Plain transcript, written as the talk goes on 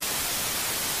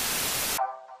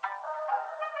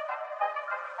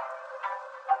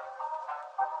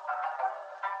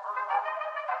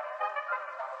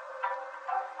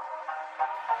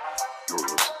You're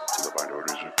listening to the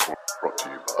Minorities Report, brought to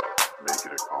you by Make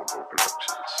It a Combo Productions.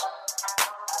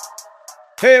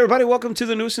 Hey everybody, welcome to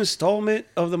the newest installment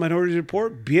of the Minority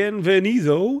Report.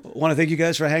 Bienvenido. I want to thank you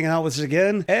guys for hanging out with us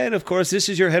again. And of course, this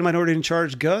is your head minority in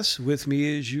charge, Gus. With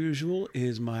me as usual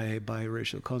is my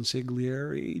biracial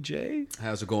consigliere, Jay.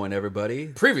 How's it going, everybody?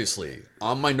 Previously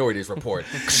on Minorities Report.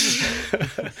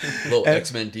 Little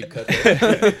X-Men deep cut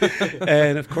there.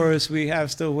 And of course, we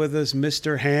have still with us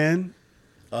Mr. Han.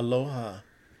 Aloha.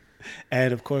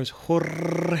 And of course,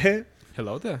 Jorge.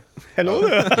 Hello there. Hello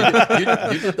there.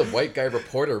 You did the white guy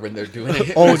reporter when they're doing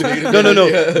it. Oh, no.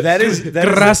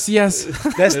 Gracias.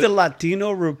 That's the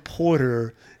Latino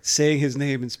reporter saying his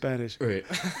name in Spanish. Right.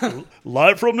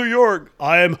 Live from New York,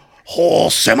 I am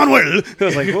Jose Manuel. I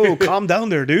was like, whoa, calm down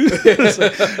there, dude.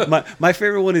 My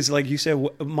favorite one is, like you said,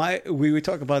 we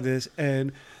talk about this,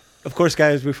 and of course,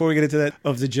 guys, before we get into that,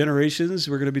 of the generations,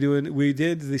 we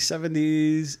did the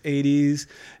 70s, 80s,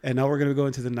 and now we're going to go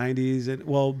into the 90s. And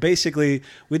well, basically,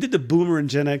 we did the Boomer and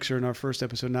Gen Xer in our first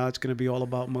episode. Now it's going to be all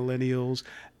about millennials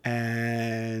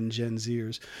and Gen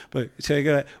Zers. But Jay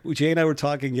and I were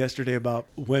talking yesterday about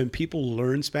when people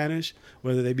learn Spanish,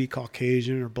 whether they be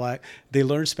Caucasian or black, they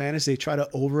learn Spanish. They try to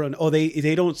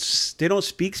they don't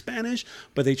speak Spanish,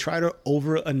 but they try to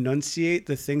over enunciate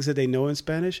the things that they know in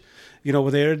Spanish. You know,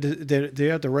 when they're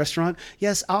at the restaurant.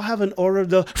 Yes, I'll have an order of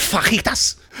the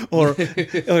fajitas, or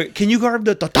can you grab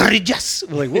the tortillas?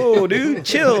 We're like, whoa, dude,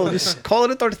 chill. Just call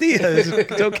it a tortilla.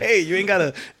 It's okay. You ain't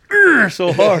gotta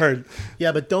so hard.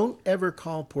 Yeah, but don't ever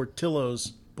call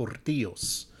Portillo's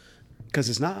Portillos. Because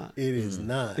it's not. It is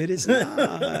not. It is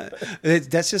not.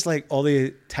 That's just like all the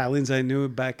Italians I knew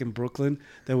back in Brooklyn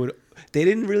they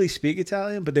didn't really speak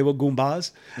Italian, but they were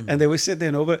goombas. And they would sit there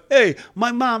and over, hey,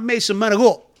 my mom made some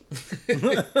manigot.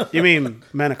 You mean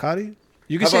manicotti?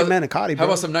 You can say manicotti, bro. How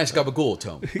about some nice gabagool,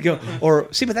 Tom?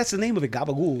 But that's the name of it,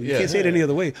 gabagool. You can't say it any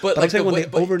other way. But like I'm saying when they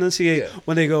over-enunciate,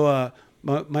 when they go,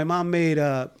 my mom made,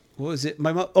 what was it?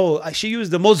 My mom, she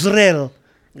used the mozzarella.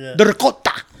 Yeah. The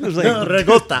ricotta. It was like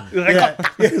ricotta. Yeah.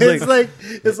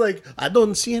 It's like I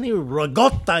don't see any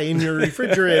ricotta in your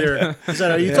refrigerator.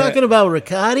 Are you talking about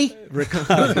ricotta?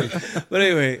 Ricotta. But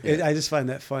anyway, I just find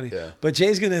that funny. Yeah. But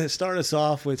Jay's gonna start us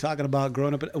off with talking about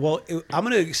growing up. I'm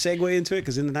gonna segue into it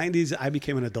because in the '90s I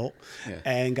became an adult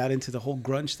and got into the whole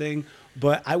grunge thing.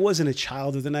 But I wasn't a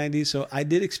child of the 90s, so I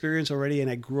did experience already,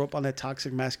 and I grew up on that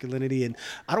toxic masculinity. And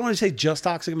I don't want to say just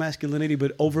toxic masculinity,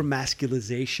 but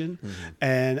over-masculization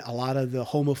and a lot of the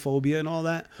homophobia and all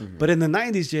that. But in the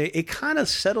 90s, Jay, it kind of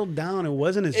settled down. It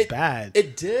wasn't as bad.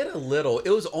 It did a little.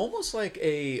 It was almost like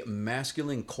a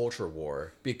masculine culture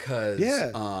war because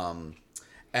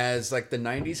as like the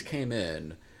 90s came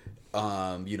in,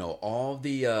 all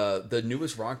the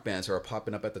newest rock bands that were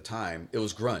popping up at the time, it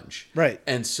was grunge. Right.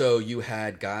 And so you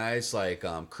had guys like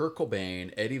Kurt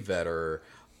Cobain, Eddie Vedder,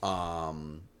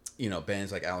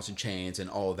 bands like Alice in Chains and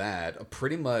all that.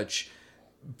 Pretty much,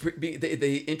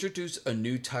 they introduced a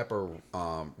new type of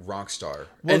rock star.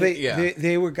 Well,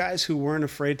 they were guys who weren't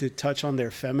afraid to touch on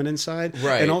their feminine side.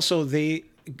 Right. And also they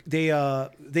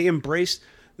embraced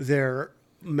their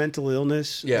mental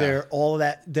illness, all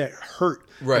that hurt,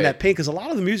 and that pain, because a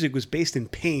lot of the music was based in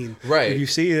pain. Right. If you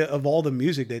see of all the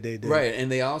music that they did. Right,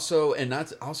 and they also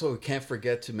can't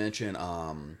forget to mention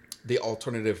the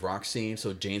alternative rock scene.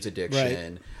 So Jane's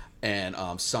Addiction and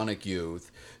Sonic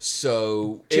Youth.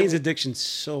 So Jane's Addiction's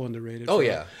so underrated. Oh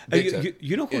yeah,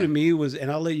 you know who to me was,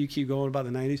 and I'll let you keep going about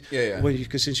the 90s.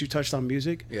 Because since you touched on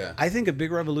music, I think a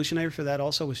big revolutionary for that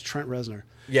also was Trent Reznor.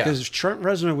 Yeah, because Trent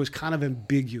Reznor was kind of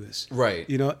ambiguous, right?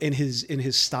 In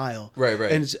his style, right,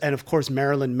 and of course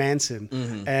Marilyn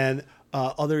Manson and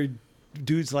other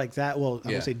dudes like that. Well,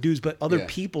 I won't say dudes, but other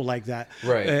people like that.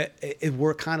 Right. It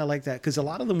were kind of like that because a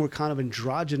lot of them were kind of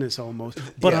androgynous almost,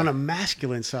 but on a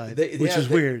masculine side, which is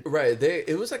weird. Right.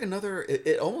 It was like another.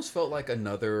 It almost felt like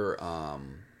another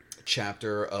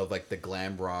chapter of like the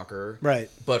glam rocker. Right.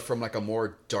 But from like a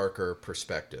more darker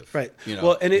perspective. Right.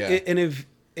 Well,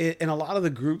 and a lot of the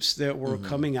groups that were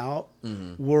coming out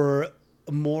were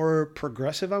more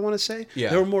progressive, I want to say.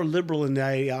 They were more liberal in the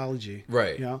ideology.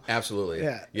 Right. Absolutely.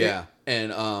 Yeah.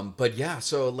 And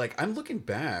so like I'm looking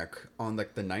back on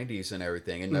like the 90s and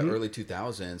everything and the early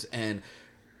 2000s, and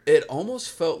it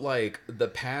almost felt like the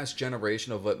past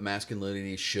generation of what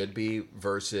masculinity should be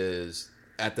versus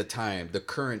at the time the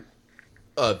current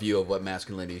view of what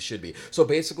masculinity should be. So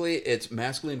basically it's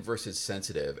masculine versus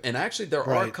sensitive. And actually there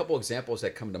are a couple examples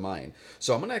that come to mind.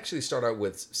 So I'm going to actually start out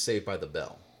with Saved by the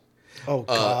Bell. Oh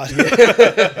God!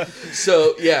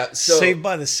 So yeah, so Saved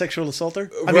by the sexual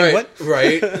assaulter. I right, mean, what?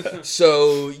 right.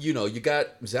 So you got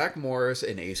Zach Morris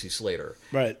and AC Slater,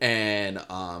 Right. And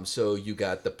so you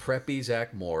got the preppy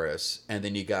Zach Morris, and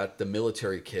then you got the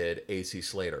military kid AC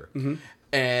Slater. Mm-hmm.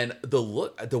 And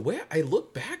the way I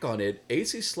look back on it,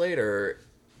 AC Slater,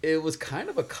 it was kind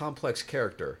of a complex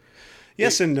character.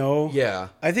 Yes and no. Yeah.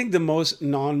 I think the most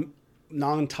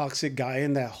non-toxic guy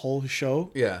in that whole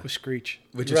show Yeah. was Screech.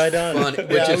 Which is Right on.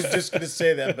 funny. Yeah, I was just going to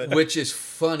say that, but Which is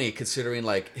funny considering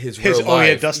like his His- real oh,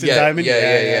 yeah, life. Dustin Diamond?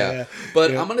 Yeah. Yeah.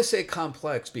 But Yeah. I'm gonna say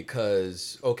complex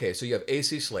because okay, so you have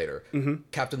AC Slater, Mm-hmm.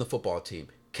 captain of the football team,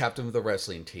 captain of the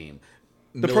wrestling team,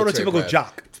 The military prototypical brat,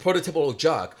 jock. prototypical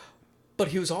jock, but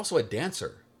he was also a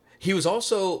dancer. He was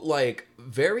also like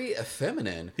very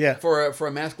effeminate Yeah. for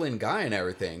a masculine guy and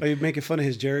everything. Are you making fun of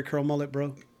his Jerry curl mullet,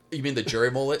 bro? You mean the Jerry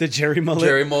mullet? The Jerry mullet.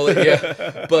 Jerry mullet,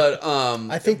 yeah. But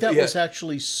I think that yeah. was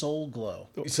actually Soul Glow.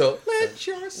 So let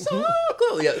your soul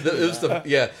glow. Yeah, it was the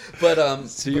yeah. But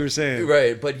So you were saying,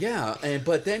 right, but yeah,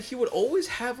 but then he would always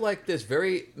have like this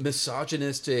very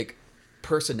misogynistic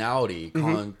personality,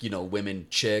 calling women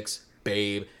chicks,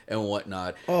 babe, and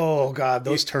whatnot. Oh God,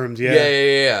 those terms. Yeah.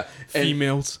 Yeah. And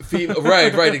Females.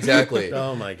 right, exactly.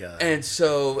 Oh my god. And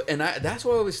so, that's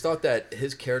why I always thought that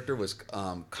his character was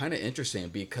kind of interesting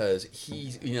because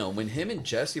he, when him and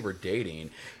Jesse were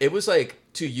dating, it was like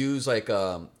to use like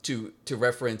to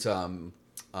reference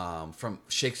from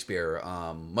Shakespeare,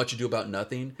 Much Ado About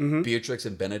Nothing, Beatrix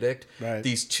and Benedict. Right.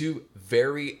 These two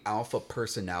very alpha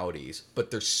personalities,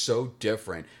 but they're so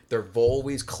different. They're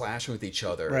always clashing with each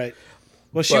other. Right.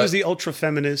 Well, she But- was the ultra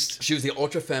feminist. She was the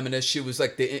ultra feminist. She was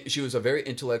like she was a very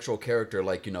intellectual character,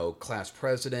 like class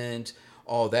president,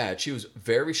 all that. She was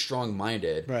very strong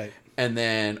minded. Right. And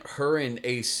then her and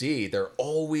AC, they're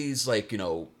always like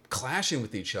clashing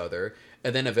with each other,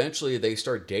 and then eventually they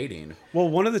start dating. Well,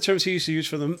 one of the terms he used to use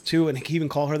for them too, and he even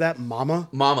call her that, mama.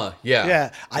 Mama, yeah,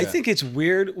 Yeah, I think it's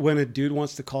weird when a dude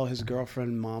wants to call his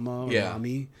girlfriend mama or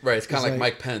mommy. Right. It's kind of like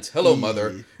Mike Pence. Hello,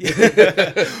 mother.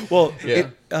 Well, Yeah.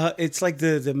 it's like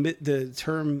the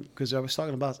term, because I was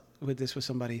talking about with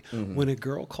somebody, when a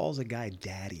girl calls a guy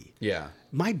daddy. Yeah.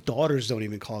 My daughters don't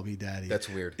even call me daddy. That's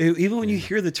weird. Even when you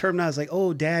hear the term now, it's like,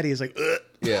 oh, daddy. It's like, ugh.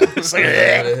 Yeah. It's like,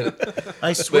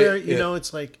 I swear, yeah.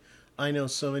 it's like I know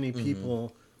so many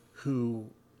people who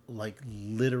like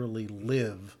literally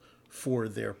live for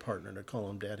their partner to call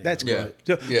him daddy. that's Yeah.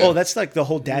 good. Yeah. Oh, that's like the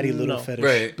whole daddy little No. fetish.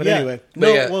 Right. But Yeah. anyway, No,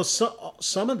 But yeah. well,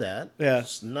 some of that. Yeah.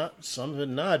 It's not some of it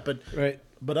not, but right.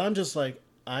 But I'm just like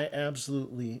I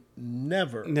absolutely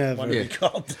never Never. want to Yeah. be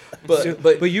called that.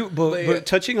 But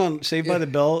touching on Saved by the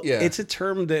Bell, yeah. it's a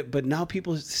term but now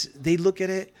people, they look at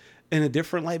it in a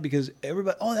different light because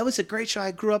everybody, oh, that was a great show.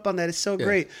 I grew up on that. It's so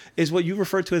great. Is what you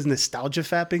refer to as nostalgia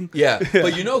fapping. Yeah,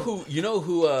 but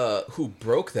who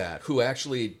broke that? Who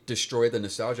actually destroyed the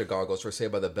nostalgia goggles for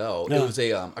Saved by the Bell? Yeah. It was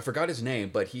I forgot his name,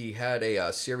 but he had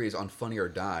a series on Funny or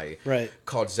Die, Right.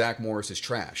 called Zach Morris's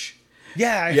Trash.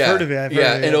 Yeah, I've heard of it. I've heard of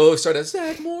it, and it always started as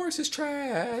Zach Morris's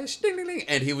Trash, ding ding ding,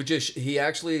 and he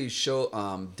actually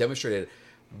demonstrated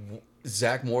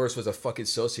Zach Morris was a fucking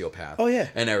sociopath. Oh, yeah.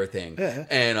 and everything. Yeah.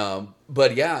 And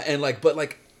but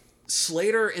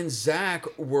Slater and Zach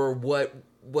were what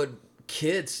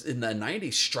kids in the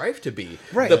 90s strive to be.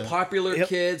 Right. The popular Yep.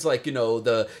 kids, like they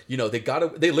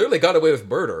literally got away with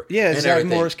murder. Yeah, and Zach everything.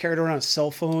 Morris carried around a cell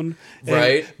phone, and,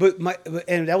 Right.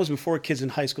 and that was before kids in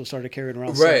high school started carrying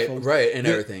around cell Right, phones. right, and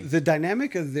The- everything. The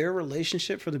dynamic of their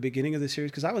relationship from the beginning of the series,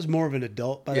 because I was more of an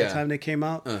adult by the Yeah. time they came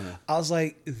out, I was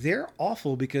like, they're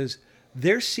awful because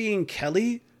they're seeing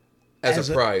Kelly As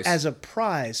a prize. as a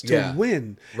prize to Yeah.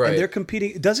 win, Right. and they're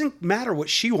competing. It doesn't matter what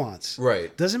she wants,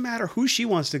 Right. Doesn't matter who she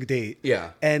wants to date, Yeah.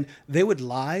 And they would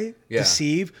lie, Yeah.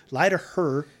 deceive, lie to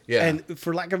her, Yeah. and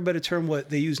for lack of a better term,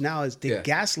 what they use now is they Yeah.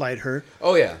 gaslight her.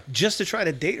 Oh yeah. Just to try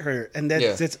to date her, and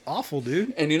Yeah. that's awful,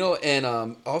 dude. And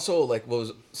also like what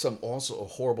was some also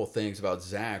horrible things about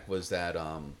Zach was that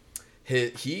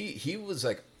he was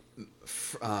like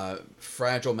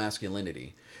fragile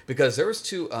masculinity, because there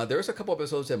was a couple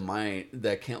episodes in mine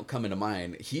that can't come into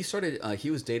mind. He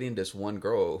was dating this one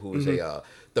girl who was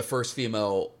the first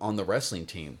female on the wrestling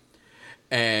team.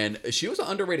 And she was an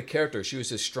underrated character. She was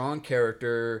this strong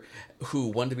character who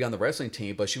wanted to be on the wrestling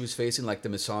team, but she was facing like the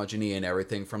misogyny and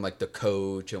everything from like the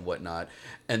coach and whatnot.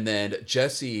 And then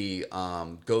Jesse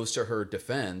goes to her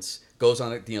defense, goes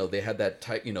on it. They had that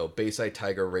Bayside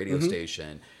Tiger radio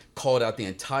station, called out the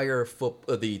entire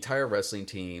wrestling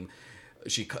team,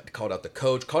 she called out the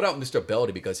coach, called out Mr.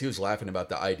 Beldy because he was laughing about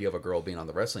the idea of a girl being on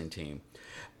the wrestling team.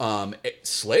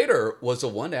 Slater was the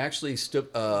one that actually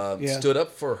stood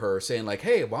up for her, saying like,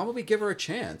 "Hey, why don't we give her a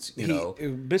chance?" You know,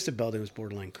 Mr. Beldy was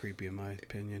borderline creepy in my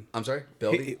opinion. I'm sorry,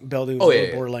 Beldy. Beldy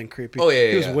was borderline creepy. Oh yeah,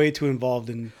 he was way too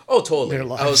involved in. Oh, totally. Their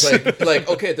lives. I was like,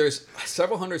 okay, there's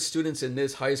several hundred students in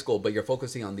this high school, but you're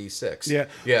focusing on these 6. Yeah,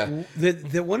 yeah.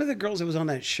 The one of the girls that was on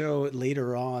that show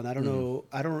later on, I don't know,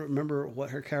 I don't remember what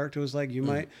her character was like. You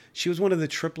might. She was one of the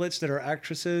triplets that are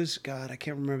actresses. God, I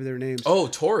can't remember their names. Oh,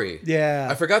 Tori. Yeah,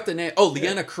 I forgot the name. Oh,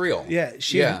 Leanna Creel. Yeah,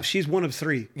 she's one of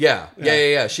 3.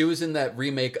 Yeah. She was in that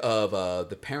remake of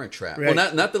The Parent Trap. Right.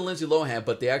 Well, not the Lindsay Lohan,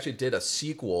 but they actually did a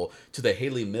sequel to the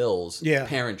Haley Mills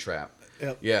Parent Trap.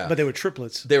 Yep. Yeah, but they were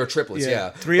triplets. They were triplets. Yeah,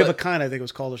 Three of a Kind, I think it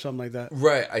was called, or something like that.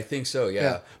 Right, I think so.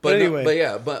 Yeah, But anyway, but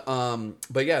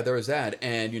yeah, there was that,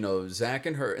 and Zach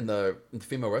and her and the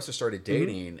female wrestler started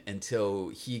dating until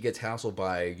he gets hassled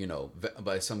by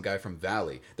by some guy from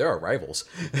Valley. There are rivals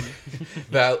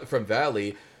from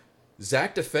Valley.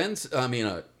 Zach defends.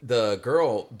 The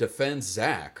girl defends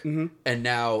Zach, and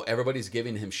now everybody's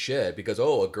giving him shit because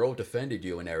a girl defended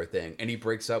you and everything, and he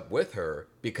breaks up with her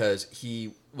because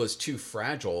he was too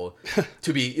fragile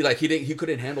to be like he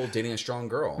couldn't handle dating a strong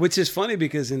girl. Which is funny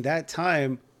because in that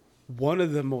time, one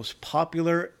of the most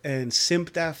popular and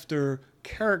simped after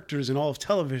characters in all of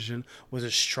television was a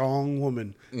strong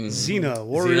woman, Xena,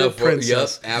 warrior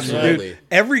princess. Yep, absolutely. Dude,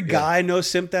 every guy knows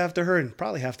simped after her, and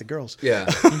probably half the girls.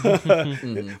 Yeah.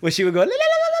 When she would go, la, la, la,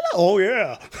 la, la, oh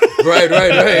yeah. right.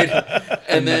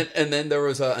 And then there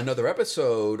was another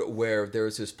episode where there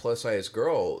was this plus size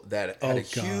girl that had a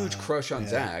huge crush on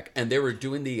Zach, and they were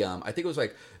doing the I think it was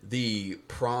like the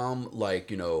prom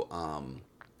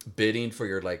bidding for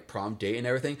your like prom date and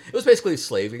everything. It was basically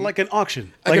slaving, like an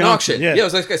auction, like an auction. Yeah. It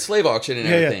was like a slave auction and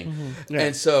everything. Yeah.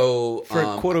 And so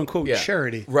for quote unquote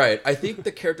charity, right? I think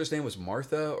the character's name was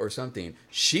Martha or something.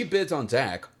 She bids on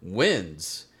Zach,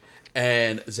 wins,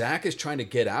 and Zach is trying to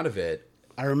get out of it.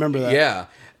 I remember that. Yeah,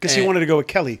 because he wanted to go with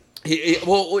Kelly.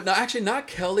 Well, no, actually, not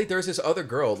Kelly. There's this other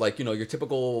girl, like your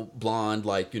typical blonde,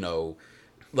 like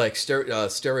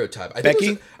stereotype. I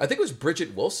think it was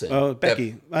Bridget Wilson. Oh,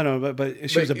 Becky. I don't know, but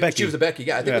she was a Becky. She was a Becky.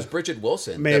 Yeah, I think it was Bridget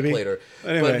Wilson Maybe. that played her.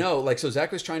 Anyway. But no, so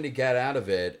Zach was trying to get out of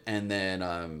it, and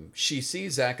then she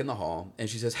sees Zach in the hall, and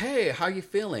she says, "Hey, how you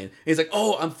feeling?" And he's like,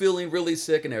 "Oh, I'm feeling really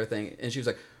sick and everything." And she was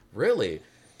like, "Really?"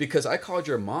 Because I called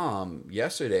your mom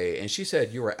yesterday and she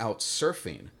said you were out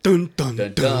surfing. Dun, dun,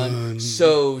 dun, dun. dun.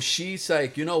 So she's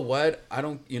like, you know what? I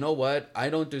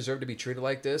don't deserve to be treated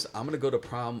like this. I'm going to go to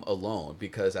prom alone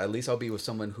because at least I'll be with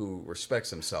someone who respects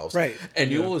themselves. Right.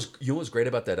 And you know what was great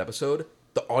about that episode?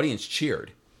 The audience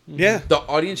cheered. Yeah. The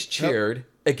audience cheered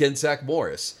against Zach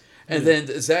Morris. And then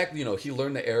Zach, he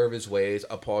learned the error of his ways,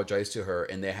 apologized to her,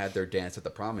 and they had their dance at the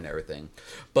prom and everything.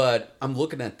 But I'm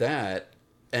looking at that.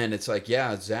 And it's like,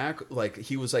 yeah, Zach, like,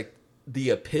 he was like the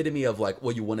epitome of like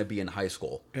what you want to be in high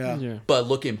school. Yeah. But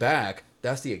looking back,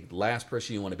 that's the last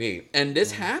person you want to be. And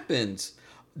this happens.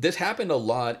 This happened a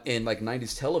lot in like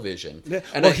 90s television. Yeah.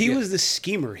 And well, he was the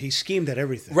schemer. He schemed at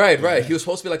everything. Right. He was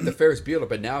supposed to be like the Ferris Bueller,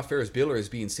 but now Ferris Bueller is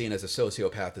being seen as a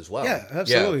sociopath as well. Yeah,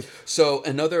 absolutely. Yeah. So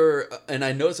and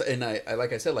I noticed, and I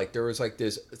like I said, like there was like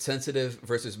this sensitive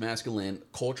versus masculine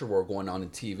culture war going on in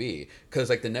TV. Because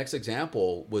like the next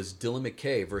example was Dylan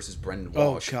McKay versus Brendan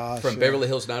Walsh from Beverly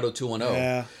Hills 90210.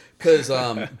 Yeah. Because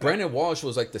Brandon Walsh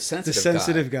was like the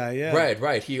sensitive guy, yeah.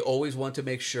 Right. He always wanted to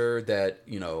make sure that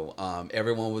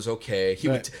everyone was okay.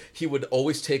 He would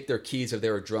always take their keys if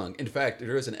they were drunk. In fact,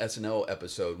 there was an SNL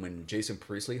episode when Jason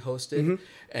Priestley hosted,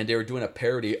 and they were doing a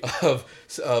parody of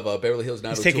Beverly Hills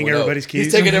 90210. He's taking everybody's keys.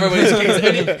 He's taking everybody's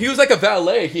keys. And he was like a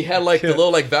valet. He had like the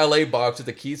little like valet box with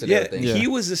the keys and everything. He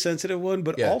was the sensitive one,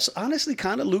 but also honestly,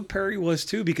 kind of Luke Perry was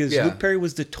too, because Luke Perry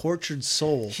was the tortured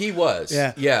soul. He was.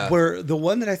 Yeah. Where the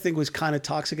one that I think was kind of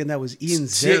toxic, and that was Ian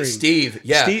Ziering.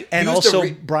 Steve, and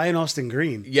also Brian Austin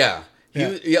Green. Yeah.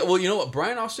 Well, you know what?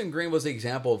 Brian Austin Green was the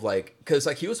example of like, because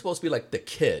like he was supposed to be like the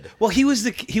kid. Well, he was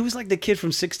like the kid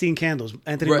from 16 Candles,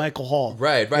 Anthony Michael Hall.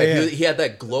 Right. Yeah. He had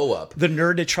that glow up. The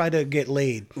nerd that tried to get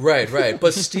laid. Right.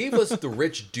 But Steve was the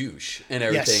rich douche and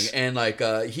everything, Yes. and like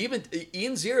he even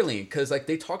Ian Zierling, because like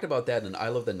they talked about that in I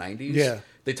Love the 90s. Yeah.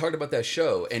 they talked about that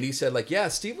show, and he said like, yeah,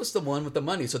 Steve was the one with the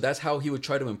money, so that's how he would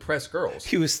try to impress girls.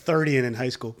 He was 30 and in high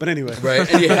school, but anyway,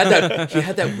 Right, and he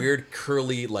had that weird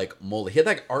curly like mullet. He had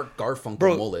that Art Garfunkel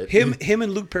bro, mullet. him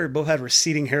and Luke Perry both had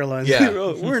receding hairlines. Yeah.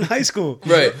 We're in high school,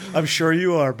 Right. I'm sure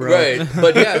you are, bro. Right,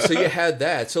 but yeah, so you had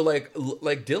that. So like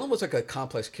Dylan was like a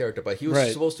complex character, but he was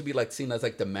Right. supposed to be like seen as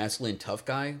like the masculine tough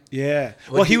guy. Yeah.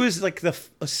 Like Well, he he- was like a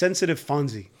sensitive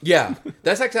Fonzie. Yeah,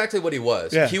 that's exactly what he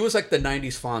was. Yeah. He was like the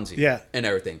 '90s Fonzie. Yeah. And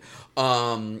everything.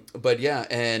 But yeah,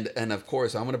 and of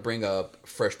course I'm gonna bring up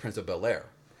Fresh Prince of Bel-Air.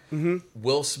 Mm-hmm.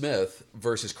 Will Smith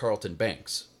versus Carlton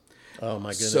Banks. Oh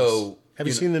my goodness. So, have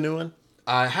you you know- seen the new one?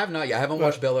 I have not yet. I haven't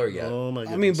watched Bel-Air yet. Oh my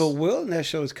goodness. I mean, but Will in that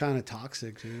show is kind of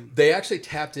toxic, dude. They actually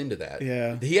tapped into that.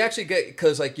 Yeah. He actually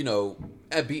because like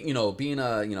being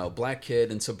a black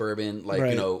kid in suburban, like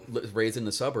Right. raised in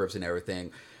the suburbs and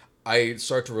everything. I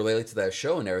start to relate to that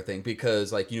show and everything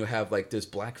because like you have like this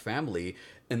black family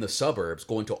in the suburbs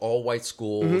going to all white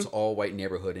schools, all white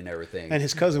neighborhood and everything. And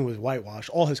his cousin was whitewashed.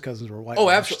 All his cousins were Oh,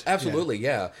 whitewashed. absolutely,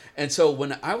 yeah. And so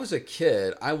when I was a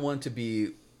kid, I wanted to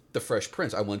be the Fresh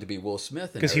Prince. I wanted to be Will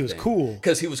Smith, Because he was cool.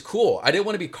 Because he was cool. I didn't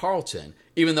want to be Carlton,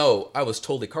 even though I was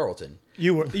totally Carlton.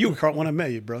 You were Carl when I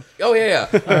met you, bro. Oh yeah,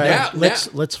 yeah. All right,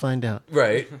 let's find out.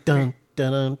 Right. Dun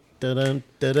dun dun dun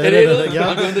dun dun. It is. dun,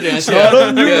 I'm doing the dance. Not Yeah.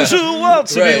 unusual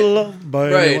to Right. be loved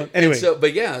by Right. anyone. Anyway,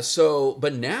 And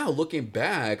but now looking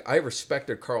back, I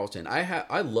respected Carlton.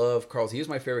 I love Carlton. He's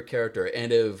my favorite character.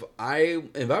 And if I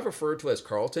refer to as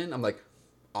Carlton, I'm like,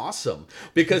 awesome.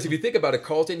 Because if you think about it,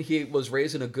 Carlton, he was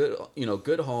raised in a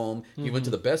good home. He went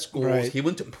to the best schools. Right. He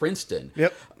went to Princeton.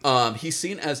 Yep. He's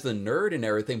seen as the nerd and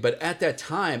everything, but at that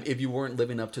time, if you weren't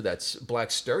living up to that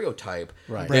black stereotype,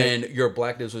 Right. then your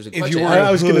blackness was in If question. you And weren't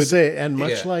I was going to hood. say, and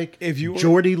much Yeah. like If you were-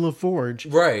 Geordie LaForge,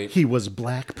 Right. he was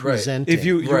black presenting. if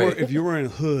you Right. were if you were in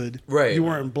hood, Right. you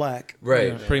weren't black. right,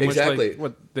 Yeah, pretty exactly. much like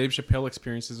what Dave Chappelle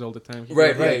experiences all the time. He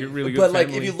Right, had, like, right. a really good But like,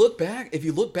 family. if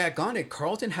you look back on it,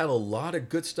 Carlton had a lot of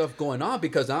good stuff going on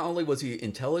because not only was he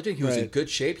intelligent, he was in Right. good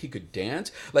shape. He could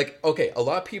dance. Like, okay, a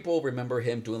lot of people remember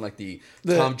him doing like the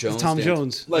The Tom Jones, Tom dance.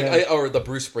 Jones, like yeah. or the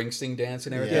Bruce Springsteen dance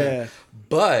and everything. Yeah.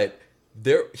 But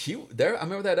I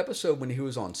remember that episode when he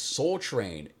was on Soul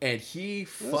Train and he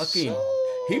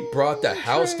brought the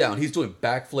house down. He's doing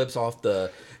backflips off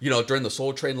the during the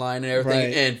Soul Train line and everything,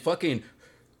 Right. and fucking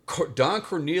Don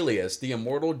Cornelius, the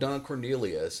immortal Don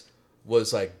Cornelius,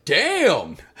 was like,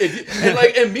 damn.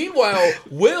 And meanwhile,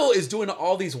 Will is doing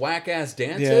all these whack ass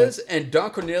dances, and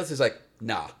Don Cornelius is like,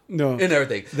 nah, No. and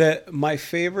everything. That my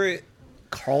favorite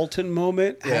Carlton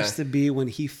moment has Yeah. to be when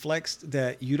he flexed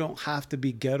that you don't have to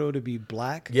be ghetto to be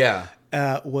black. Yeah.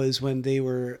 Was when they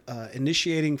were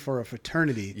initiating for a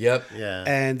fraternity. Yep. Yeah.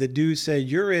 And the dude said,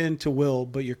 "You're into Will,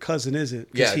 but your cousin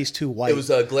isn't because Yeah. he's too white." It was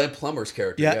Glenn Plummer's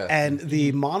character. yeah, Yeah. and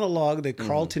the monologue that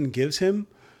Carlton gives him.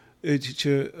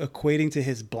 To equating to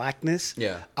his blackness,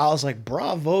 Yeah. I was like,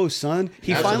 "Bravo, son!"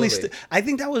 He finally. Absolutely. I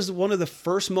think that was one of the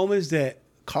first moments that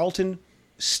Carlton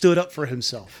stood up for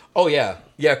himself. Oh yeah,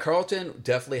 yeah. Carlton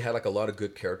definitely had like a lot of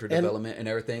good character And- development and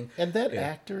everything. And that Yeah.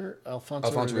 actor, Alfonso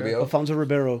Alfonso Ribeiro, Ribeiro. Alfonso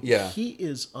Ribeiro. Yeah. he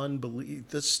is unbelievable.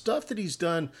 The stuff that he's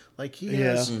done, like he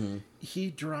Yeah. has,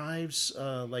 he drives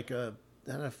like not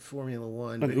a Formula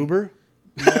One, An but- Uber.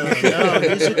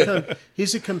 No,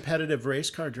 he's a competitive race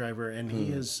car driver, and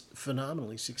he is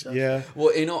phenomenally successful. Yeah.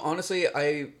 Well, honestly,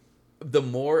 the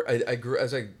more I grew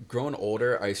as I grown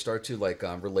older, I start to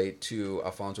relate to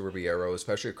Alfonso Ribeiro,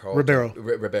 especially Carl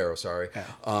Ribeiro, sorry,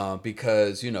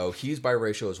 because he's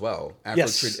biracial as well,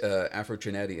 Yes.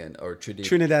 Afro-Trinidadian or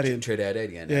Trinidadian.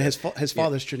 Trinidadian. Yeah, his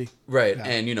father's Trini. Right, Yeah.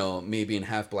 and me being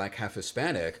half black, half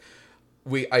Hispanic,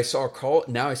 I saw Carl.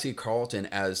 Now I see Carlton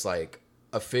as like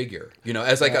a figure,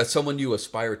 as like someone you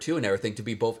aspire to and everything, to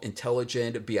be both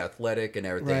intelligent, be athletic and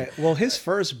everything. Right. Well, his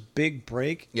first big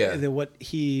break, Yeah. what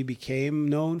he became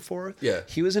known for, Yeah.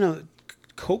 he was in a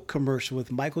Coke commercial with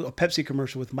a Pepsi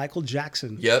commercial with Michael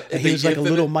Jackson. Yep, And he was like a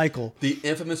little Michael. The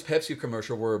infamous Pepsi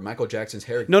commercial where Michael Jackson's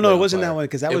hair. No, lit it on wasn't fire. that one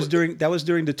because that It was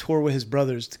during the tour with his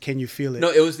brothers. Can you feel it? No,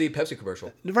 it was the Pepsi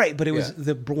commercial. Right, but it was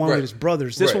Yeah. the one Right. with his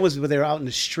brothers. This Right. one was where they were out in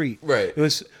the street. Right. It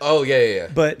was. Oh yeah.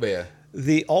 But yeah.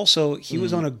 he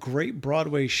was on a great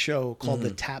Broadway show called The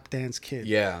Tap Dance Kid.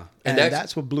 Yeah. and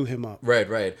that's what blew him up.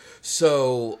 Right.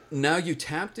 So now you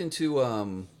tapped into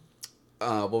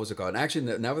what was it called? And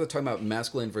actually, now we're talking about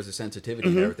masculine versus sensitivity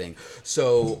and everything.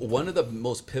 So one of the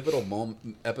most pivotal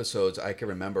episodes I can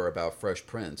remember about Fresh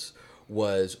Prince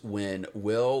was when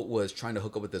Will was trying to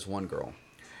hook up with this one girl.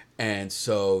 And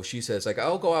so she says, like,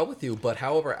 I'll go out with you, but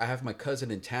however, I have my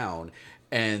cousin in town.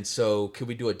 And so could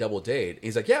we do a double date? And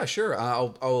he's like, yeah, sure.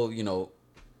 I'll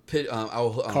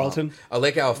Carlton?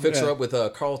 I'll fix her Yeah. up with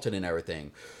Carlton and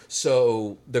everything.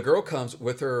 So the girl comes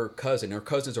with her cousin. Her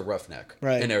cousin's a roughneck,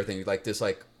 Right. and everything like this,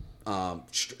 like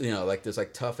like this,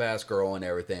 like tough ass girl and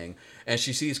everything. And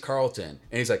she sees Carlton,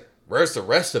 and he's like, "Where's the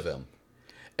rest of him?"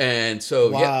 And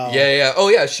so Wow. yeah. Oh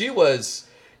yeah, she was,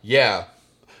 yeah.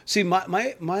 See,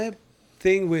 my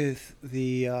thing with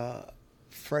the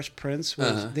Fresh Prince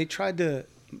was they tried to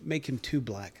make him too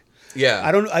black. Yeah.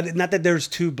 Not that there's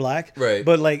too black, Right.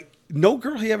 But like, no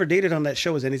girl he ever dated on that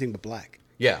show was anything but black.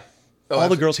 Yeah. Oh, All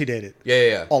the absol- girls he dated.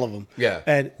 Yeah. All of them. Yeah.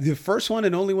 And the first one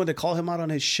and only one to call him out on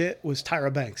his shit was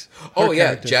Tyra Banks. Her Oh yeah,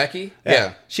 character. Jackie.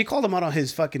 Yeah. She called him out on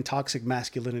his fucking toxic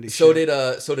masculinity. So shit.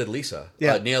 did Lisa.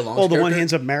 Yeah. Nia Long's Oh, the one character. he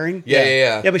ends up marrying?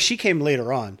 Yeah. Yeah, but she came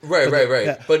later on. Right.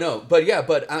 Yeah.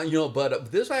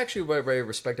 But this is actually what I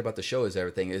respect about the show is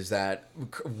everything is that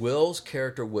Will's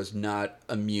character was not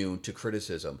immune to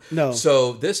criticism. No.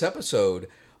 So this episode,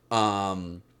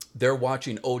 they're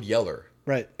watching Old Yeller.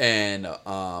 Right. And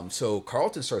so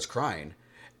Carlton starts crying,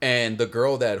 and the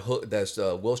girl that's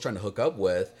Will's trying to hook up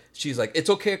with, she's like, "It's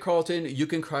okay, Carlton, you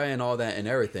can cry and all that and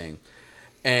everything."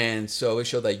 And so it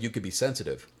showed that you could be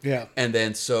sensitive. Yeah. And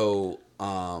then so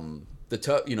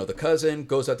the cousin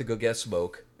goes out to go get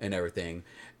smoke and everything,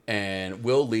 and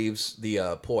Will leaves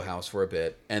the pool house for a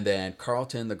bit, and then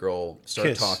Carlton, the girl, start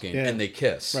Kiss, talking, yeah. and they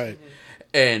kiss. Right.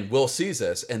 And Will sees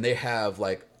this, and they have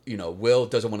like, Will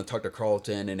doesn't want to talk to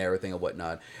Carlton and everything and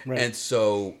whatnot. Right. And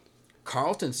so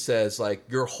Carlton says like,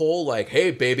 your whole like,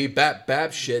 hey baby,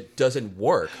 bap shit doesn't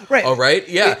work. Right. All right.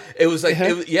 Yeah. It was like,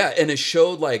 Uh-huh. and it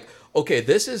showed like, okay,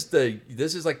 this is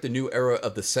like the new era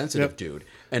of the sensitive Yep. dude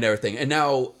and everything. And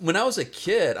now when I was a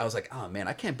kid, I was like, oh man,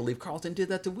 I can't believe Carlton did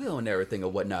that to Will and everything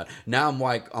and whatnot. Now I'm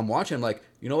watching, I'm like,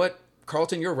 you know what?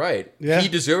 Carlton, you're right. Yeah. He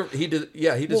deserved to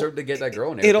get that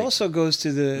girl and It everything. also goes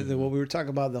to the what we were talking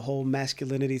about, the whole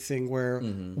masculinity thing where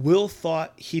Will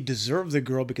thought he deserved the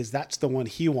girl because that's the one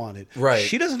he wanted. Right.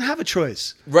 She doesn't have a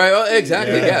choice. Right,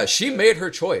 exactly. Yeah. Yeah. She made her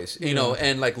choice,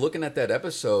 and like looking at that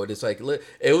episode, it's like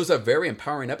it was a very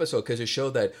empowering episode because it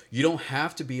showed that you don't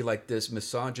have to be like this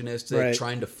misogynistic, Right.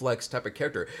 trying to flex type of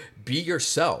character. Be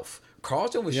yourself.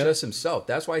 Carlton was Yep. just himself.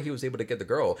 That's why he was able to get the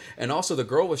girl, and also the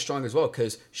girl was strong as well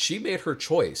because she made her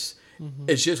choice.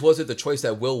 It just wasn't the choice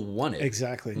that Will wanted.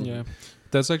 Exactly. Yeah,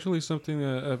 that's actually something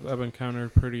that I've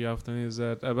encountered pretty often. Is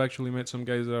that I've actually met some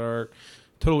guys that are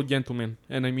total gentlemen,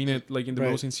 and I mean it like in the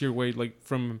Right. most sincere way, like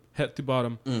from head to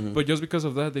bottom. But just because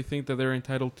of that, they think that they're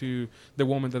entitled to the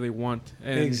woman that they want,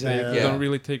 and Exactly. they Yeah. don't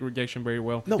really take rejection very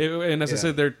well. No. And as I Yeah.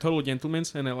 said, they're total gentlemen,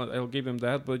 and I'll give them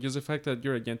that. But just the fact that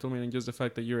you're a gentleman, and just the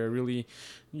fact that you're a really,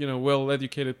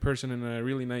 well-educated person and a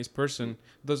really nice person,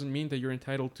 doesn't mean that you're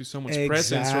entitled to someone's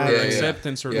presence or Exactly. Yeah, yeah.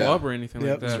 acceptance or Yeah. love or anything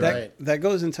Yep. like that. That, Right. that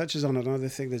goes and touches on another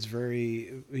thing that's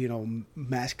very,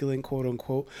 masculine, quote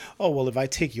unquote. Oh, well, if I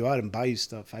take you out and buy you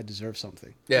stuff, I deserve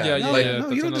something. Yeah, Yeah, like, yeah. No,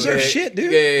 that's you don't another- deserve yeah, shit,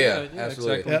 dude. Yeah, Yeah,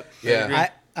 absolutely. exactly. Yep. I agree. Yeah,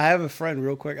 I have a friend,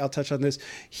 real quick. I'll touch on this.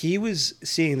 He was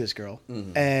seeing this girl,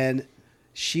 and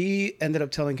she ended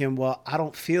up telling him, "Well, I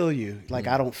don't feel you. Like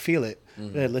I don't feel it.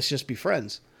 Let's just be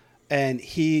friends." And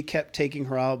he kept taking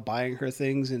her out, buying her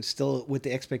things, and still with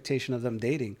the expectation of them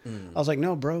dating. I was like,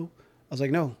 "No, bro." I was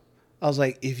like, "No." I was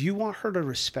like, "If you want her to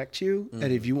respect you,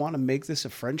 and if you want to make this a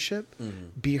friendship,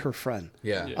 be her friend."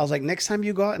 Yeah. I was like, "Next time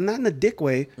you go out, and not in a dick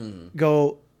way,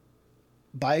 go."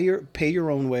 Pay your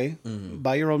own way,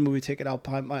 buy your own movie ticket, I'll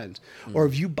buy mine. Or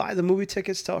if you buy the movie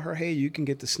tickets, tell her, hey, you can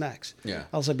get the snacks. Yeah.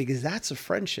 I was like, because that's a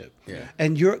friendship. Yeah.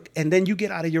 And then you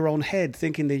get out of your own head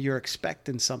thinking that you're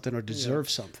expecting something or deserve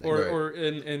something. Or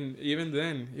and even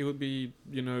then it would be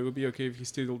okay if he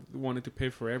still wanted to pay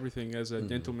for everything as a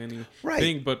gentlemanly Right.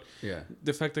 thing, but Yeah.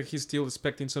 the fact that he's still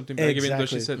expecting something back even though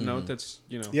she Exactly. said no, that's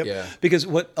Yep. Yeah. Because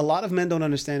what a lot of men don't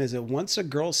understand is that once a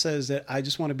girl says that I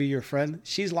just want to be your friend,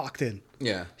 she's locked in.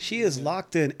 Yeah. She is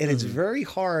locked in, and it's very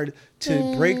hard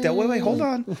to break that. Wait, hold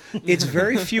on. It's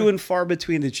very few and far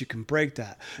between that you can break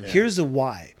that. Here's the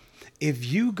why. If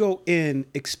you go in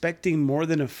expecting more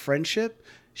than a friendship,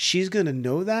 she's going to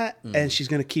know that, and she's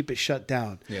going to keep it shut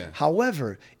down. Yeah.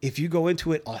 However, if you go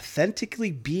into it authentically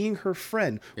being her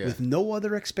friend Yeah. with no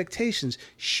other expectations,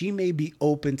 she may be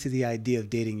open to the idea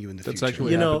of dating you in the That's future.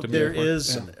 actually happened to me there before.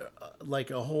 is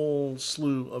like a whole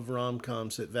slew of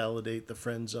rom-coms that validate the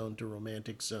friend zone to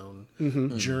romantic zone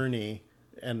journey,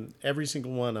 and every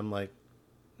single one I'm like,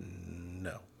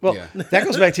 no. Well, Yeah. that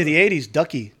goes back to the 80s.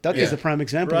 Ducky. Ducky's Yeah. the prime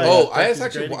example. Right. of Oh, that. I Ducky's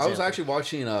was a great example. actually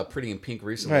watching Pretty in Pink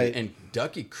recently, Right. and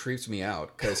Ducky creeps me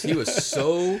out because he was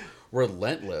so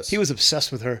relentless. He was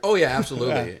obsessed with her. Oh yeah,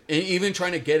 absolutely. And even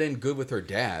trying to get in good with her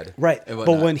dad. Right. and But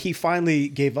whatnot. when he finally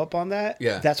gave up on that,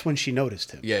 Yeah. that's when she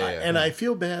noticed him. yeah, And I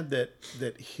feel bad that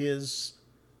his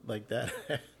like that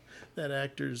that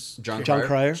actor's John John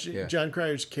Cryer? Cryer. Yeah. John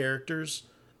Cryer's characters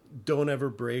don't ever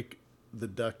break the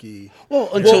Ducky. Well,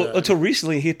 until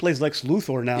recently, he plays Lex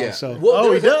Luthor now. Yeah. So Well, Oh, there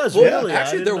he was a- does, well, really? I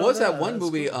Actually, didn't there know was that that. one That's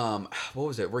movie. cool. What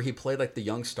was it? Where he played like the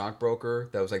young stockbroker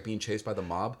that was like being chased by the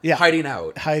mob. Yeah. Hiding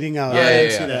out. hiding out. Yeah, I yeah,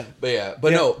 didn't yeah. see that.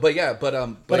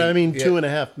 But But I mean, yeah.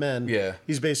 2.5 Men. Yeah.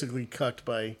 He's basically cucked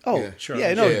by. Oh, Yeah. Charlie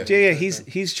yeah, no, Yeah, yeah, yeah.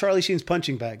 He's Charlie Sheen's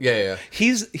punching bag. Yeah, yeah.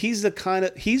 He's the kind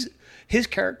of his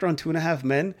character on 2.5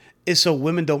 Men is so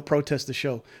women don't protest the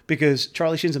show because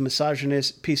Charlie Sheen's a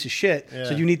misogynist piece of shit. Yeah.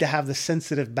 So you need to have the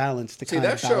sensitive balance to See, kind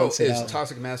that of show balance it is out.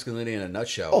 toxic masculinity in a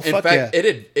nutshell. Oh, in fuck fact, yeah.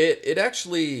 it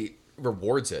actually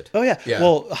rewards it. Oh yeah. Yeah.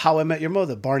 Well, How I Met Your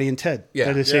Mother, Barney and Ted. Yeah.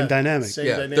 They're the same dynamic. Same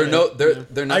Yeah, dynamic. they're not the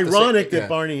same- ironic that yeah.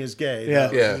 Barney is gay. Yeah.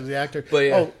 though, Yeah. the actor. But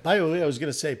yeah. Oh, by the way, I was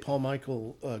going to say Paul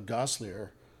Michael Gosselaar.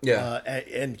 Yeah.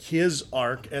 And his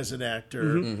arc as an actor,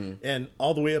 Mm-hmm. and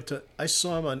all the way up to I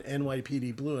saw him on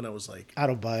NYPD Blue, and I was like, I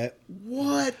don't buy it.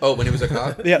 "What? Oh, when he was a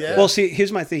cop. Yeah. Yeah. Well, see,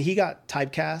 here's my thing. He got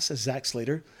typecast as Zack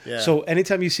Slater. Yeah. So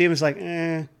anytime you see him, it's like,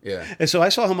 eh. Yeah. And so I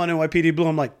saw him on NYPD Blue.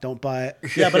 I'm like, don't buy it.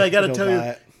 Yeah, but I got to Don't tell buy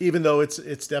you, it. even though it's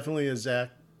definitely a Zach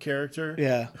character,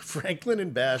 Yeah. Franklin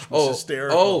and Bash was Oh,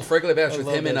 hysterical. oh, Franklin Bash I with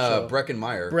love him and that show. Breckin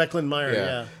Meyer. Brecklin Meyer,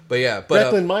 yeah. But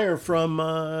Brecklin Meyer from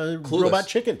Robot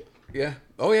Chicken yeah.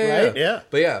 Oh yeah, Right? Yeah.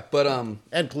 But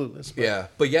and Clueless.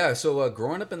 but- yeah. So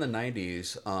growing up in the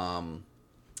 '90s,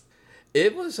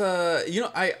 it was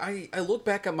I look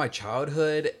back at my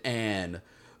childhood and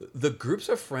the groups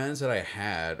of friends that I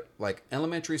had, like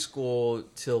elementary school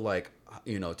till like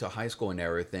to high school and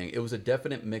everything. It was a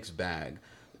definite mixed bag.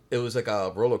 It was like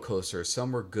a roller coaster.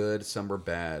 Some were good, some were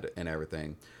bad, and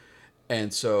everything.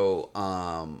 And so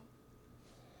I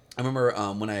remember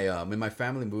when my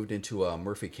family moved into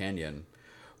Murphy Canyon.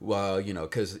 Well,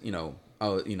 because I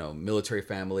was, military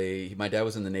family. My dad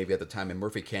was in the Navy at the time, and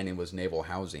Murphy Canyon was naval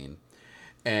housing.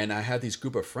 And I had this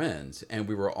group of friends, and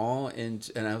we were all in.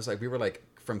 And I was like, we were like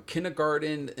from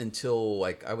kindergarten until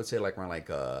like I would say like around like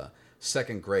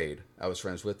second grade. I was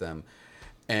friends with them,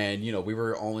 and we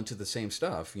were all into the same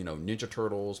stuff. Ninja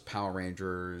Turtles, Power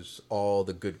Rangers, all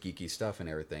the good geeky stuff and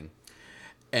everything.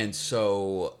 And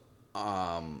so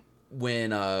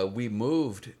when we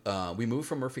moved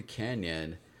from Murphy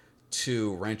Canyon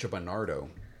to Rancho Bernardo.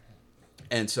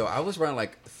 And so I was around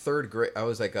like third grade. I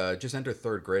was like just entered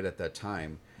third grade at that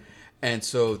time. And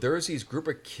so there was these group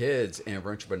of kids in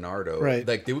Rancho Bernardo. Right.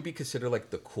 Like they would be considered like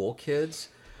the cool kids,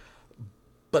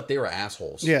 but they were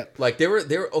assholes. Yeah. Like they were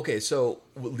okay. So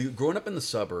growing up in the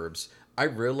suburbs, I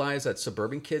realized that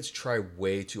suburban kids try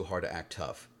way too hard to act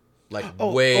tough. Like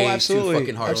way too absolutely.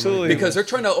 fucking hard. Absolutely. Because they're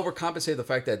trying to overcompensate the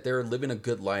fact that they're living a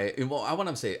good life. Well, I want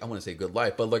to say good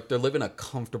life, but like they're living a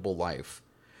comfortable life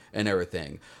and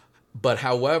everything. But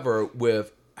however,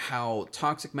 with how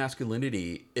toxic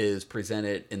masculinity is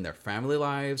presented in their family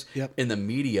lives, Yep. in the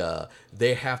media,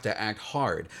 they have to act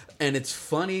hard. And it's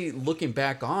funny looking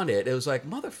back on it. It was like,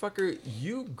 motherfucker,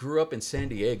 you grew up in San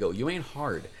Diego. You ain't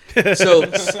hard. So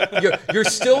you're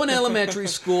still in elementary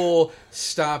school.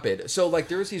 Stop it. So like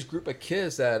there was these group of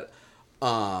kids that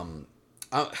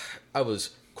I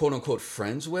was quote unquote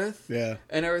friends with, Yeah.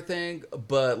 and everything,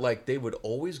 but like they would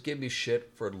always give me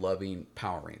shit for loving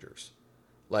Power Rangers.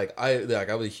 I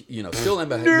was still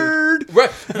Nerd.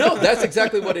 right. No, that's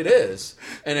exactly what it is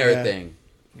and everything.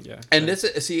 Yeah. And this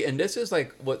is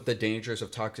like what the dangers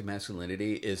of toxic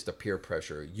masculinity is: the peer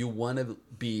pressure. You want to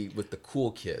be with the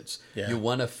cool kids. Yeah. You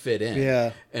want to fit in.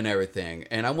 Yeah. And everything.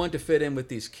 And I wanted to fit in with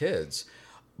these kids.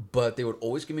 But they would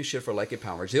always give me shit for liking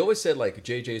Power Rangers. They always said like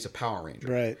JJ's a Power Ranger,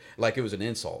 Right. Like it was an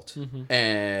insult.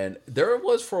 And there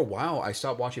was for a while I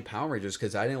stopped watching Power Rangers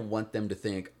because I didn't want them to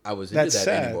think I was into That's that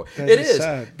sad. anymore. That It is is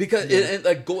sad. because and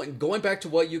like going back to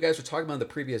what you guys were talking about in the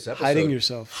previous episode, hiding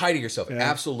yourself, Yeah.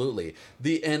 absolutely.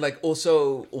 And like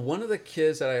also one of the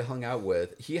kids that I hung out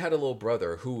with, he had a little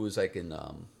brother who was like in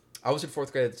I was in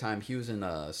fourth grade at the time. He was in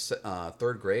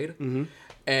third grade,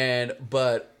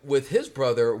 but with his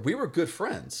brother, we were good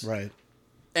friends, Right.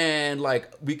 And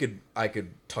like I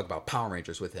could talk about Power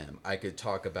Rangers with him. I could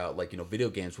talk about like video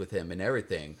games with him and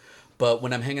everything. But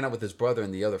when I'm hanging out with his brother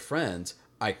and the other friends,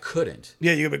 I couldn't.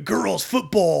 Yeah, you have girls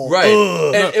football. Right.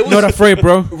 Ugh. And it was, Not afraid,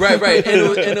 bro. right.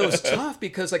 And it was tough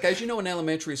because like as you know in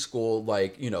elementary school,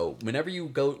 like whenever you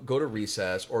go to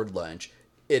recess or lunch,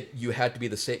 you had to be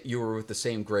the same. You were with the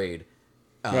same grade.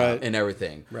 Right. And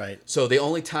everything. Right. So the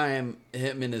only time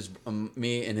him and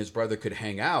me and his brother could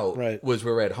hang out Right. was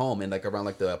we were at home and like around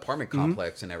like the apartment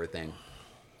complex and everything.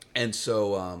 And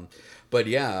so, but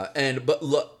yeah, but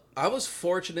look, I was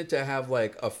fortunate to have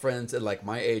like a friends at like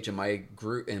my age and my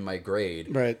group in my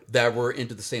grade Right. that were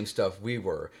into the same stuff we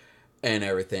were and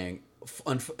everything.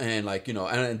 and like, you know,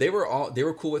 and they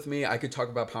were cool with me. I could talk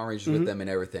about Power Rangers with them and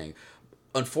everything.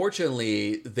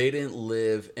 Unfortunately, they didn't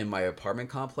live in my apartment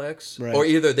complex, Right. or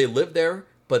either they lived there,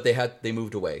 but they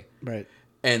moved away. Right.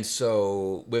 And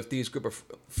so with these group of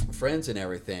friends and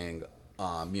everything,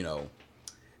 you know,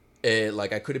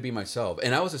 like I couldn't be myself,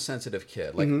 and I was a sensitive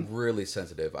kid, like really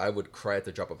sensitive. I would cry at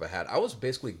the drop of a hat. I was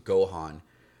basically Gohan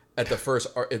at the first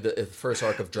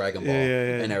arc of Dragon Ball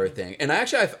and everything. And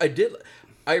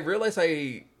I realized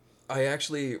I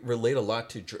actually relate a lot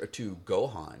to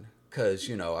Gohan, because,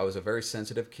 you know, I was a very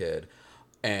sensitive kid.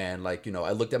 And, like, you know,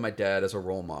 I looked at my dad as a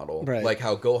role model. Right. Like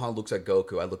how Gohan looks at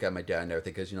Goku, I look at my dad and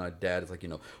everything, because, you know, my dad is, like, you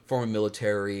know, former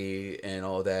military and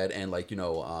all that. And, like, you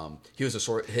know, he was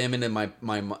him and then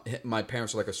my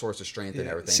parents were like a source of strength and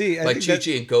everything. See, I like think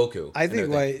Chi-Chi and Goku. I and think everything.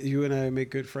 why you and I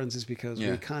make good friends is because we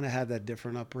Yeah. kind of had that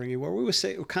different upbringing where we were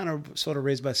kind of sort of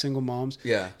raised by single moms.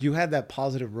 Yeah. You had that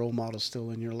positive role model still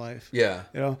in your life. Yeah.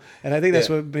 You know, and I think that's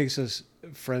Yeah. what makes us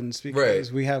friends, because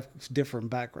Right. we have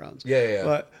different backgrounds. Yeah.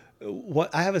 But what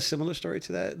I have a similar story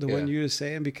to that, the one Yeah. you were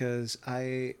saying, because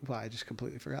I just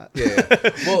completely forgot. Yeah.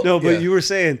 Well, No, but yeah. you were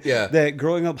saying Yeah. that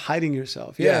growing up hiding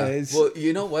yourself. Yeah. It's, Well,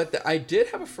 you know what? I did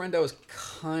have a friend that was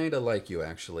kind of like you,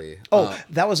 actually.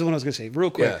 that was the one I was going to say real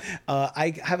quick. Yeah.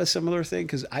 I have a similar thing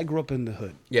because I grew up in the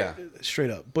hood. Yeah. Straight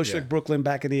up. Bushwick, Yeah. Brooklyn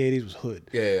back in the 80s was hood.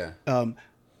 Yeah.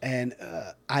 And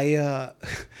I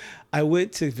I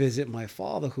went to visit my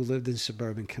father, who lived in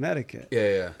suburban Connecticut.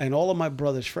 Yeah. And all of my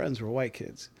brother's friends were white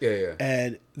kids. Yeah.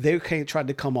 And they tried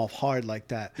to come off hard like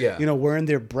that. Yeah. You know, wearing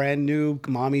their brand new,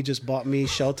 mommy just bought me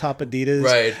shell top Adidas.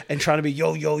 Right. And trying to be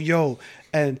yo.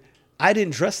 And I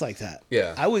didn't dress like that.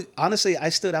 Yeah. I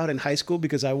stood out in high school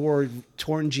because I wore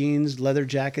torn jeans, leather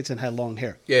jackets, and had long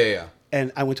hair. Yeah.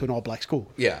 And I went to an all black school.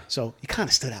 Yeah. So it kind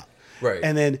of stood out. Right.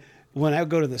 And then when I would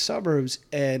go to the suburbs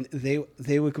and they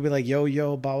would be like,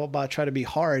 yo, blah, blah, blah, try to be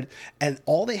hard. And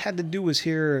all they had to do was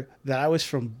hear that I was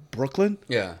from Brooklyn.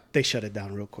 Yeah. They shut it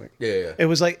down real quick. Yeah. It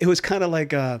was kind of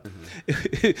like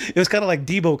it was kind of like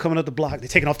Debo coming up the block. They're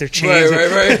taking off their chains. Right.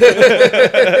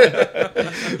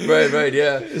 right.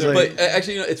 Yeah. like- But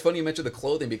actually, you know, it's funny you mentioned the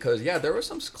clothing, because there was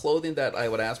some clothing that I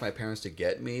would ask my parents to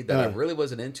get me that I really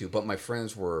wasn't into, but my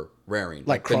friends were wearing,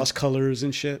 Like cross colors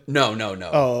and shit. No.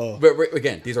 Oh. But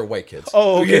again, these are white kids.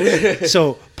 Oh, okay.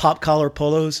 So pop collar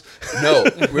polos, No.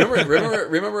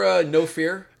 Remember No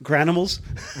Fear? Granimals,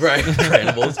 Right.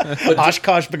 Animals. But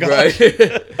Oshkosh Bagosh.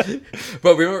 Right.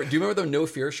 But do you remember the No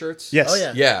Fear shirts? Yes. Oh,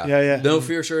 yeah. Yeah. No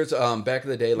Fear shirts. Back in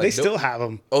the day, like They still have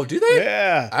them. Oh, do they?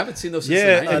 Yeah. I haven't seen those since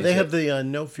Yeah. the 90s. They have the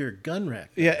No Fear gun rack.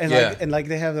 Yeah, and Yeah. like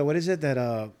they have the, what is it, that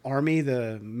army,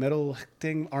 the metal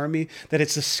thing army, that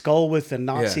it's the skull with the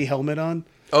Nazi Yeah. helmet on.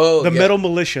 Oh, The yeah. metal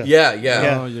militia. Yeah.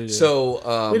 Oh, yeah. So,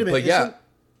 Wait a minute. but yeah.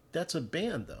 That's a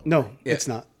band, though. No, Yeah. it's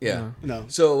not. Yeah. No.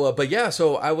 So,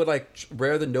 so I would like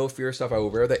wear the No Fear stuff. I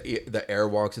would wear the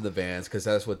Airwalks in the Vans, because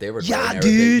that's what they were doing. Yeah, and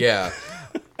everything. dude. Yeah.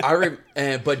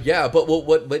 But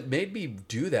what made me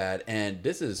do that, and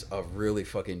this is a really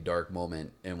fucking dark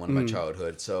moment in one of my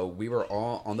childhood. So we were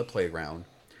all on the playground,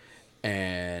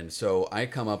 and so I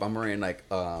come up. I'm wearing like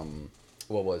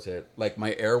what was it? Like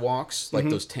my Airwalks, like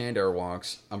those tanned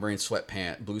Airwalks. I'm wearing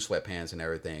blue sweatpants and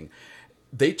everything.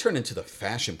 They turn into the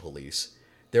fashion police.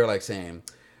 They're like saying,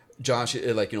 Josh,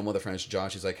 like, you know, one of the friends,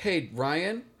 Josh, is like, hey,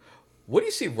 Ryan, what do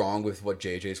you see wrong with what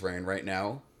JJ's wearing right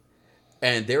now?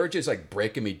 And they were just like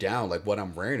breaking me down, like what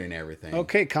I'm wearing and everything.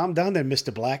 Okay, calm down there,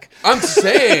 Mr. Black. I'm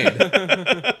saying.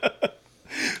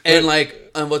 And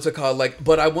like, what's it called? Like,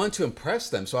 but I wanted to impress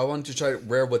them, so I wanted to try to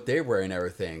wear what they wear and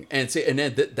everything. And see, and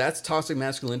then that's toxic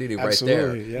masculinity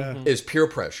Absolutely, right there. yeah. Is peer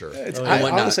pressure.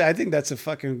 Honestly, I think that's a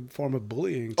fucking form of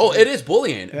bullying. Oh, too. it is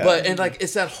bullying, but and like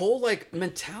it's that whole like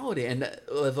mentality and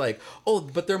of like, oh,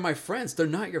 but they're my friends. They're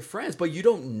not your friends, but you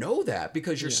don't know that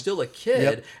because you're still a kid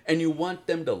Yep. and you want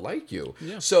them to like you.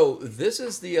 Yeah. So this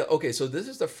is the So this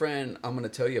is the friend I'm going to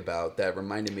tell you about that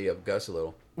reminded me of Gus a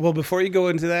little. Well, before you go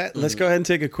into that, let's Mm-hmm. go ahead and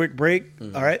take a quick break.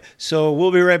 All right. So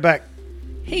we'll be right back.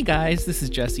 Hey guys, this is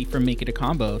Jesse from Make It a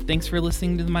Combo. Thanks for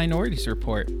listening to the Minorities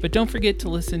Report. But don't forget to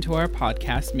listen to our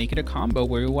podcast, Make It a Combo,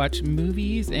 where we watch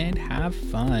movies and have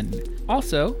fun.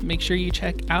 Also, make sure you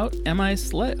check out Am I a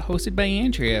Slut, hosted by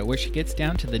Andrea, where she gets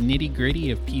down to the nitty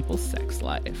gritty of people's sex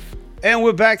life. And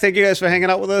we're back. Thank you guys for hanging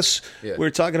out with us. Yeah.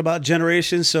 We're talking about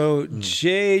generations. So,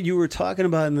 Jay, you were talking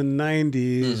about in the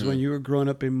 90s when you were growing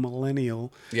up a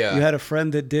millennial. Yeah. You had a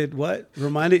friend that did what?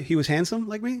 Reminded he was handsome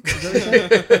like me? Is that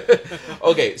what you're saying?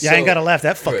 Okay. Yeah, I ain't got to laugh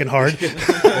that fucking hard.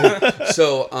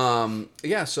 So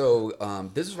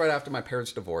this is right after my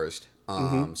parents divorced.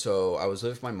 So I was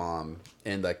living with my mom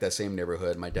in like that same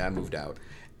neighborhood. My dad moved out,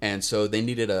 And so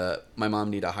my mom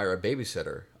needed to hire a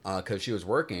babysitter because she was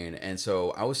working. And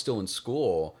so I was still in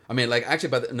school. I mean, like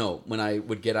actually, when I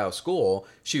would get out of school,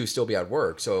 she would still be at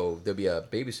work. So there'd be a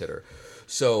babysitter.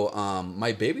 So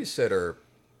my babysitter,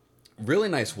 really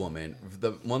nice woman, one of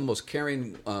the most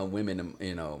caring women,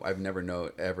 I've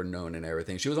ever known and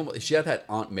everything. She had that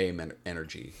Aunt May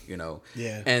energy,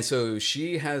 Yeah. And so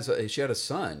she had a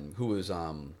son who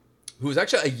was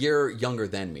actually a year younger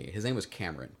than me. His name was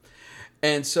Cameron.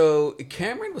 And so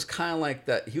Cameron was kind of like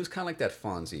that. He was kind of like that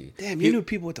Fonzie. Damn, you knew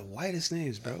people with the whitest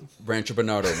names, bro. Rancho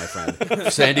Bernardo, my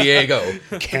friend. San Diego.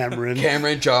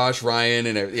 Cameron, Josh, Ryan,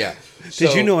 and everything. Yeah.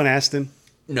 Did you know an Aston?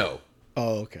 No.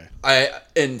 Oh, okay.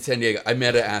 In San Diego, I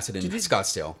met an acid in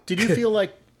Scottsdale. Did you feel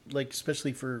like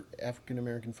especially for African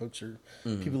American folks or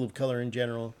people of color in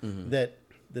general, that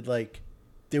like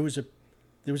there was a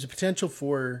potential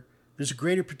for there's a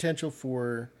greater potential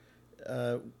for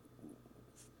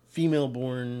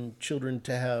female-born children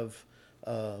to have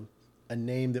a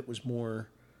name that was more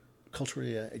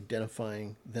culturally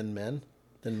identifying than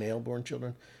male-born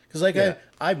children? Because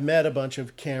I've met a bunch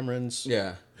of Camerons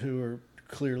who are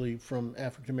clearly from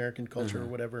African American culture or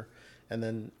whatever, and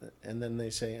then they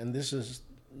say, and this is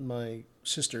my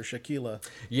sister Shaquila.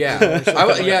 Yeah,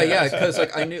 because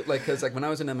I knew, because when I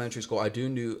was in elementary school, I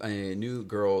knew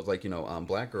girls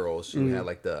black girls who had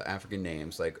like the African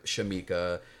names like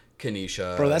Shamika,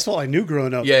 Kanisha. Bro, that's all I knew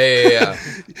growing up. Yeah.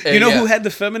 You know who had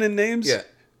the feminine names? Yeah.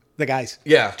 The guys.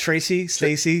 Yeah. Tracy,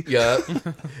 Stacy. Yeah.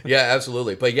 Yeah,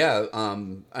 absolutely. But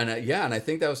and I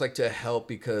think that was like to help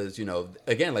because,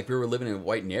 again, like we were living in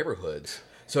white neighborhoods.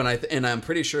 So, and I'm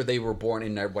pretty sure they were born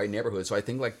in white neighborhoods. So I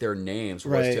think like their names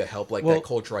was to help that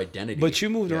cultural identity. But you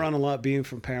moved around a lot being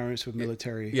from parents with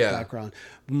military background.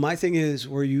 My thing is,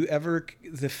 were you ever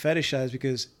the fetishized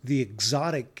because the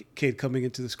exotic kid coming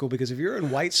into the school? Because if you're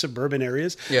in white suburban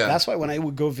areas, that's why when I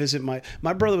would go visit my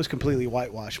brother was completely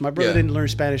whitewashed. My brother didn't learn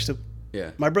Spanish till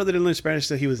my brother didn't learn Spanish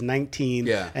till he was 19,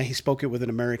 and he spoke it with an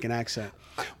American accent.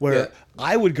 Where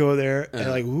I would go there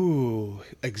and like, ooh,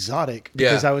 exotic,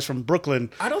 because I was from Brooklyn.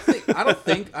 I don't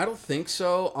think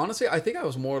so. Honestly, I think I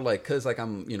was more like, because like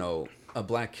I'm, a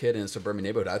black kid in a suburban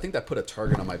neighborhood. I think that put a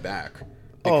target on my back.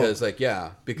 Because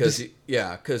because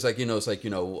it's like, it's like,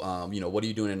 what are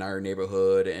you doing in our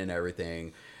neighborhood and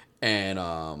everything. And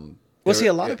see,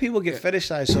 a lot of people get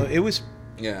fetishized, so it was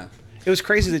It was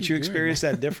crazy that you experienced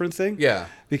that different thing. Yeah.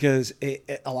 Because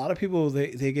a lot of people,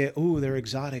 they get, ooh, they're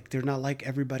exotic. They're not like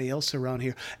everybody else around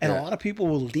here. And a lot of people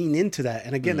will lean into that.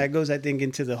 And again, that goes, I think,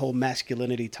 into the whole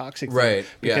masculinity toxic thing. Right.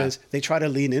 Because they try to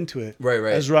lean into it. Right.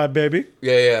 That's right, baby.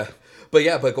 Yeah.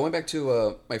 But going back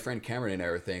to my friend Cameron and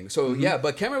everything. So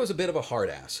but Cameron was a bit of a hard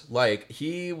ass. Like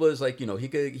he was like, he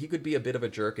could be a bit of a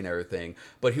jerk and everything,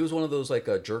 but he was one of those like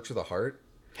jerks with a heart.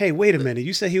 Hey, wait a minute.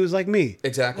 You said he was like me.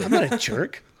 Exactly. I'm not a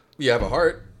jerk. You have a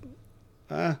heart.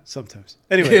 Sometimes.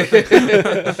 Anyway.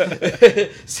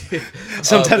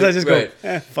 Sometimes I just go,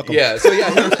 fuck him. Yeah. So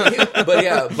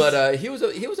he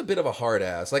was a bit of a hard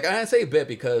ass. Like I say a bit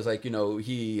because like,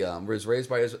 he was raised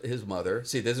by his mother.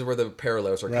 See, this is where the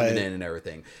parallels are coming in and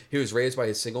everything. He was raised by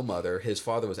his single mother. His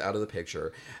father was out of the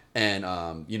picture, and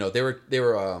they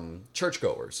were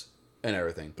churchgoers and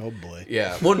everything. Oh boy.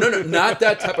 Yeah. Well, no, not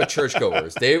that type of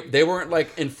churchgoers. They weren't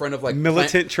like in front of like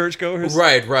militant churchgoers.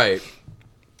 Right.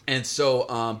 And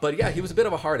so, but yeah, he was a bit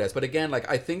of a hard ass. But again, like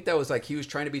I think that was like he was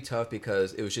trying to be tough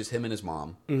because it was just him and his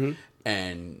mom,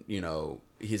 and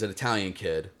he's an Italian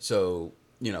kid, so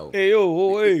Hey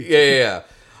yo, hey. Yeah.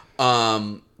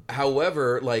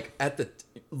 However, like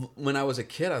when I was a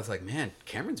kid, I was like, man,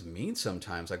 Cameron's mean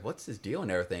sometimes. Like, what's his deal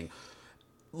and everything?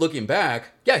 Looking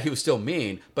back, yeah, he was still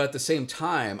mean, but at the same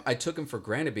time, I took him for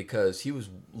granted because he was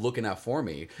looking out for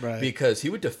me. Right. Because he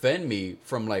would defend me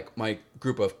from like my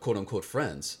group of quote unquote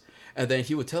friends. And then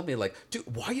he would tell me like,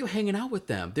 dude, why are you hanging out with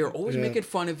them? They're always making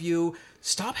fun of you.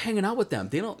 Stop hanging out with them.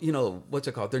 They don't, what's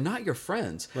it called? They're not your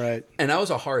friends. Right. And I was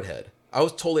a hardhead. I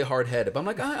was totally hard-headed. But I'm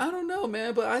like, I don't know,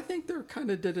 man, but I think they're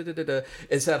kind of da-da-da-da-da.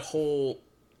 It's that whole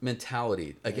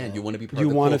mentality. Again, you want to be part of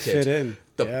the cool kids. You want to fit in.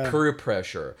 The peer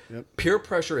pressure. Yep. Peer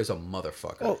pressure is a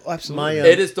motherfucker. Oh, absolutely.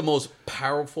 It is the most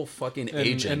powerful fucking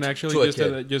agent. And actually, to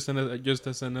a kid. just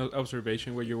as an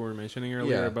observation, what you were mentioning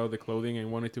earlier about the clothing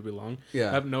and wanting to belong.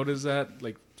 Yeah. I've noticed that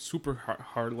like super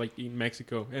hard like in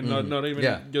Mexico, and not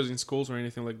even just in schools or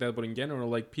anything like that, but in general,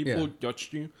 like people judge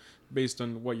you based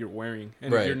on what you're wearing,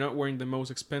 and if you're not wearing the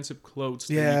most expensive clothes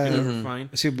that you can ever find.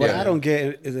 See, but I don't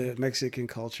get the Mexican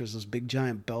culture is those big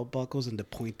giant belt buckles and the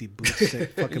pointy boots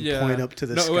that fucking point up to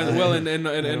the No, sky. well, and don't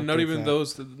not think even that.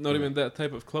 those, not even that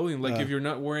type of clothing. Like if you're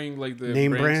not wearing like the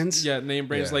Name brands? yeah, name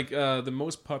brands. Yeah. Like the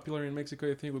most popular in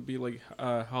Mexico, I think, would be like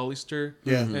Hollister,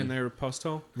 Yeah. and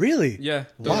Aeropostale. Really? Yeah,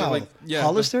 those are Wow. like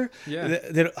Hollister? Yeah.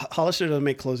 Hollister doesn't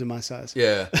make clothes in my size.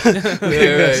 Yeah.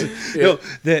 Yeah. No,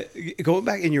 going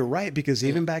back, and you're right, because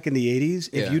even back in the 80s,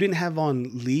 if Yeah. you didn't have on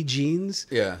Lee jeans,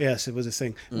 Yeah. yes, it was a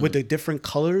thing with the different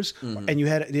colors, and you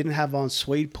didn't have on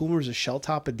suede Pumas or shell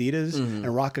top Adidas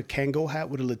and rock a Kango hat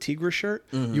with a La Tigre shirt,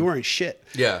 you weren't shit.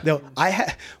 Yeah. No, I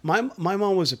had my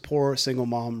mom was a poor single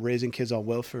mom raising kids on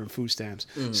welfare and food stamps,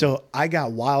 so I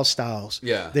got Wild Styles.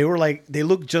 Yeah. They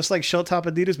looked just like shell top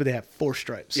Adidas, but they had 4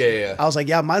 stripes. Yeah. I was like,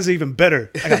 yeah, mine's even better.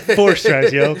 I got 4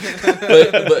 stripes, yo.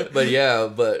 but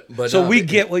So no, we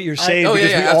get what you're saying Oh, yeah,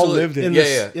 because yeah, we all absolutely. lived in.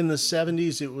 In the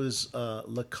 70s, it was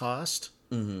Lacoste.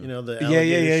 You know, the Yeah.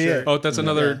 alligator shirt. Oh, that's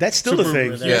another. That's still a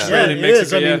thing. Yeah, Yeah. Yeah, it in is.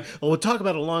 Mexico, I mean, yeah. well, we'll talk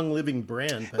about a long living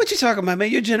brand. But What you talking about, man?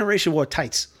 Your generation wore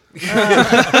tights.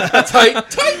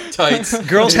 tights.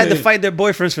 Girls had to fight their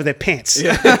boyfriends for their pants.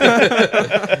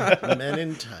 men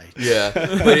in tights. Yeah,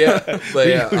 but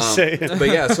yeah, were saying. but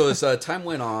yeah. So as time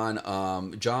went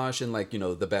on, Josh and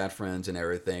the Bad Friends and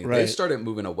everything, they Right. started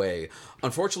moving away.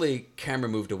 Unfortunately,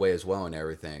 Cameron moved away as well and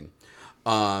everything.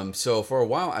 So for a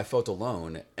while, I felt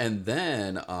alone, and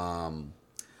then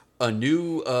a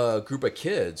new group of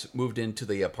kids moved into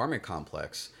the apartment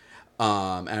complex.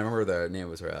 And I remember their name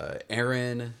was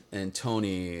Aaron and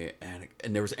Tony, and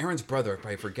there was Aaron's brother, but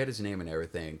I forget his name and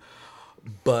everything.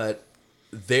 But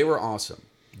they were awesome.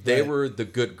 They were the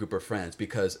good group of friends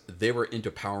because they were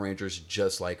into Power Rangers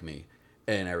just like me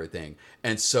and everything.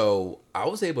 And so I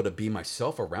was able to be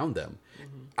myself around them.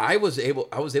 I was able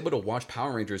to watch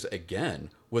Power Rangers again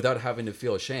without having to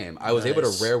feel ashamed. I was able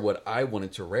to wear what I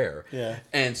wanted to wear. Yeah.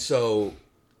 And so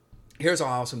here's how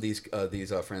awesome these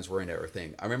friends were and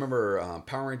everything. I remember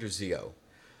Power Rangers Zeo,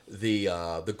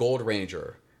 the Gold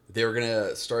Ranger. They were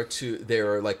gonna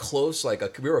they're like close,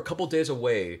 we were a couple days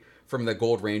away from the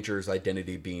Gold Ranger's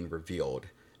identity being revealed.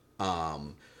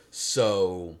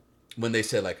 So when they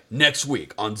said next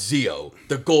week on Zeo,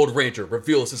 the Gold Ranger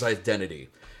reveals his identity.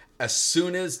 As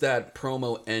soon as that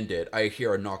promo ended, I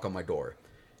hear a knock on my door.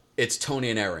 It's Tony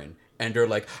and Aaron, and they're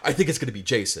like, I think it's gonna be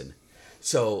Jason.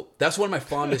 So that's one of my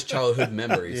fondest childhood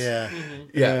memories. Yeah.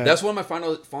 That's one of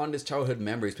my fondest childhood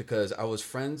memories because I was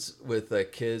friends with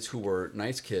kids who were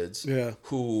nice kids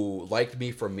who liked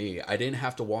me for me. I didn't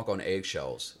have to walk on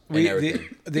eggshells and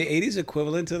everything. The 80s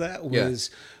equivalent to that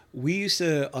was we used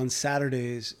to, on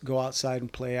Saturdays, go outside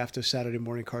and play after Saturday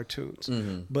morning cartoons.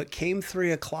 But came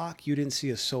 3 o'clock, you didn't see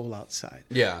a soul outside.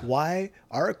 Yeah. Why?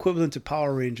 Our equivalent to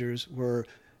Power Rangers were...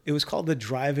 It was called the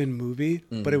drive-in movie,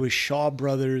 but it was Shaw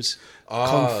Brothers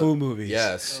kung fu movies.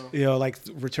 Yes. You know, like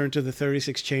Return to the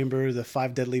 36 Chamber, the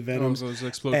 5 Deadly Venoms. Those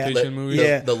exploitation movies.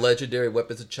 Yeah. The legendary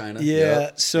Weapons of China. Yeah.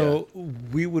 Yep. So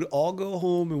we would all go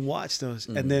home and watch those.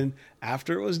 And then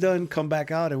after it was done, come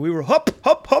back out and we were hop,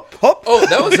 hop, hop, hop. Oh,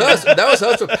 that was us. That was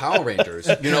us with Power Rangers.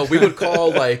 We would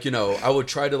call I would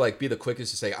try to be the quickest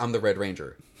to say I'm the Red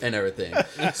Ranger and everything.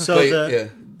 So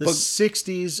But, the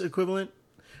 60s equivalent,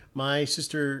 my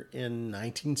sister in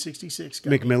 1966 got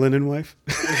McMillan and wife.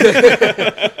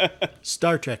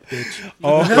 Star Trek, bitch.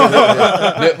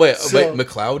 wait, So-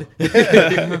 McLeod?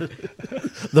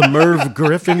 The Merv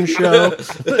Griffin show.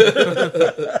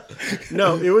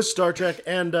 No, it was Star Trek,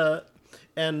 and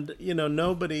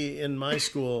nobody in my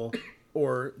school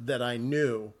or that I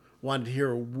knew wanted to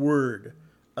hear a word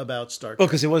about Star Oh, Trek.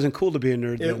 because it wasn't cool to be a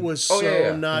nerd. It then. was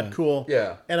so not cool.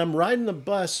 Yeah. And I'm riding the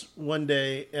bus one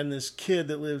day, and this kid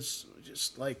that lives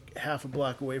just like half a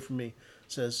block away from me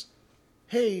says,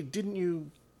 "Hey, didn't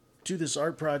you do this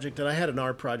art project?" And I had an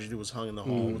art project that was hung in the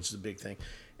hall, which is a big thing.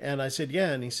 And I said,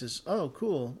 "Yeah." And he says, "Oh,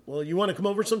 cool. Well, you want to come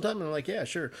over sometime?" And I'm like, "Yeah,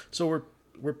 sure." So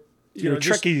we're You're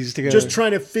Trekkies together. just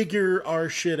trying to figure our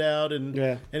shit out. And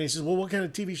Yeah. and he says, "Well, what kind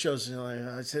of TV shows?" And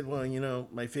I said, "Well,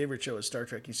 my favorite show is Star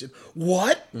Trek." He said,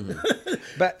 "What?"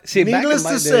 Back in Needless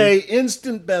my to day- say,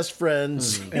 instant best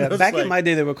friends. You know, it's back like- in my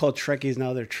day, they were called Trekkies.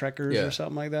 Now they're Trekkers Yeah. or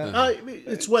something like that.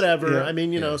 It's whatever. Yeah. I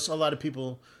mean, so a lot of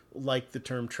people like the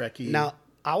term Trekkie. Now,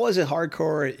 I wasn't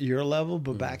hardcore at your level,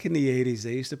 but back in the 80s,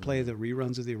 they used to play the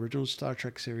reruns of the original Star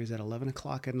Trek series at 11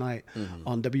 o'clock at night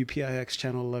on WPIX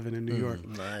Channel 11 in New York.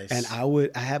 Nice. And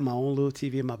I had my own little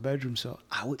TV in my bedroom, so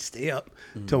I would stay up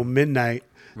till midnight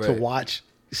to Right. watch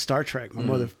Star Trek. My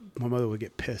mother would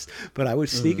get pissed, but I would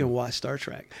sneak and watch Star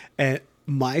Trek. And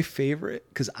my favorite,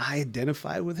 because I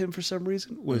identified with him for some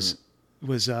reason, was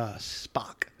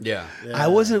Spock. Yeah. I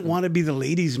wasn't want to be the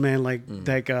ladies' man like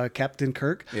Captain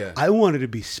Kirk. Yeah. I wanted to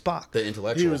be Spock. The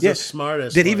intellectual. He was the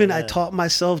smartest. That even one, I taught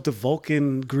myself the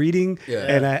Vulcan greeting,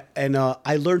 Yeah. and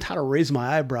I learned how to raise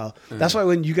my eyebrow. That's why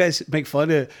when you guys make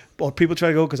fun of, or people try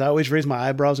to go, because I always raise my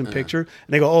eyebrows in picture, and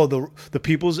they go, "Oh, the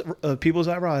people's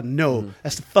eyebrow." No,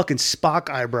 that's the fucking Spock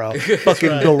eyebrow. Fucking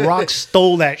The Rock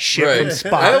stole that shit Right. from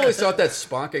Spock. I always thought that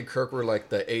Spock and Kirk were like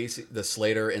the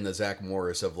Slater and the Zach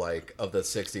Morris of the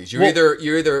 60s. You're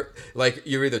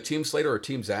either Team Slater or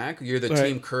Team Zach. You're either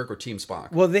Team Kirk or Team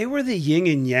Spock. Well, they were the yin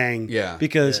and yang. Yeah.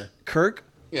 Because Kirk.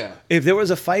 Yeah. If there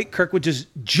was a fight, Kirk would just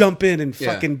jump in and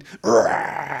fucking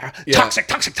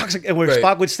toxic, and where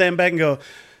Spock would stand back and go,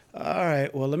 "All right,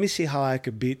 well, let me see how I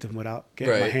could beat them without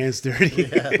getting my hands dirty."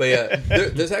 But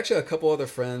there's actually a couple other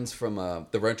friends from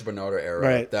the Rancho Bernardo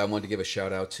era that I wanted to give a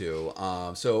shout out to.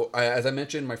 As I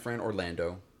mentioned, my friend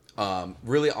Orlando,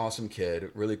 really awesome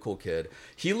kid, really cool kid.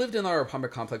 He lived in our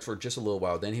apartment complex for just a little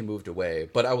while. Then he moved away,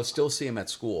 but I would still see him at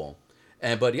school.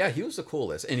 But he was the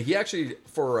coolest. And he actually,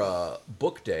 for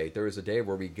book day, there was a day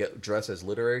where we get dressed as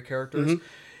literary characters.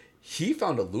 He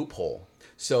found a loophole.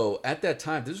 So at that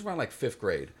time, this was around like 5th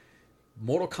grade.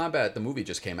 Mortal Kombat, the movie,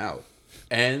 just came out.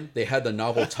 And they had the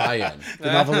novel tie-in. The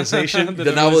novelization. The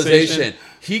novelization.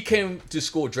 He came to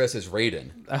school dressed as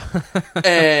Raiden.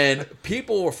 And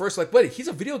people were first like, wait, he's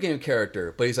a video game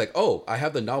character. But he's like, oh, I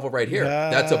have the novel right here.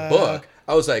 That's a book.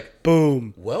 I was like,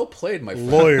 boom. Well played, my friend.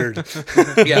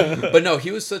 Lawyered. Yeah. But no,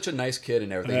 he was such a nice kid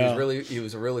and everything. He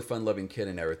was a really fun-loving kid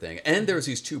and everything. And there was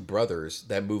these 2 brothers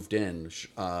that moved in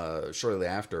shortly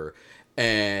after.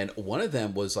 And one of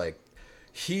them was like,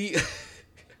 you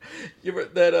ever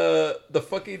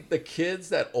the kids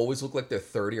that always look like they're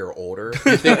 30 or older?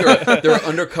 You think they're an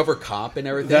undercover cop and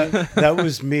everything? That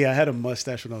was me. I had a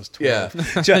mustache when I was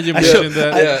 12. Yeah. You mentioned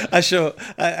that.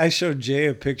 I showed Jay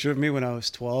a picture of me when I was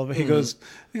 12. He goes,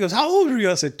 "How old are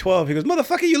you?" I said 12. He goes,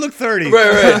 "Motherfucker, you look 30."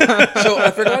 Right. So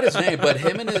I forgot his name, but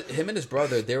him and his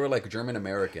brother, they were like German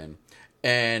American.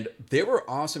 And they were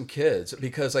awesome kids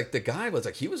because like the guy was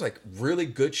like, he was like really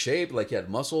good shape, like he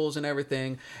had muscles and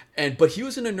everything, but he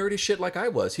was into nerdy shit like I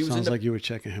was. He was Sounds like you were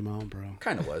checking him out, bro.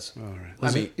 Kind of was. All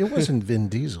right. It wasn't Vin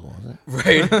Diesel, was it?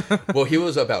 Right. Well, he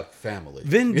was about family.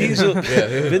 Vin Diesel.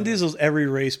 Vin Diesel's every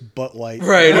race but white.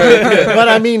 Right. But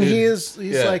I mean, he's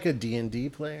like a D&D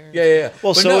player. Yeah.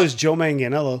 Well, so is Joe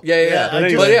Manganiello.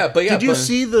 Yeah. But Did you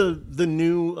see the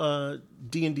new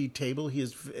D&D table? He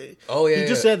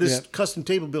just had this custom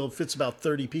table build, fits about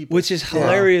 30 people, which is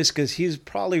hilarious because he's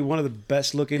probably one of the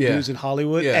best looking dudes in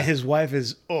Hollywood, and his wife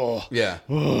is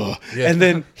and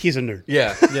then he's a nerd.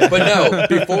 But no,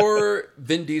 before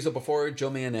Vin Diesel, before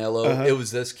Joe Manganiello, it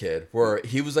was this kid where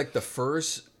he was like the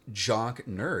first jock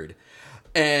nerd.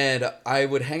 And I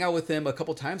would hang out with him a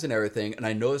couple times and everything, and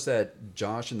I noticed that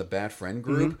Josh and the Bad Friend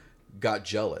group got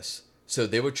jealous. So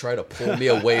they would try to pull me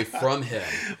away from him.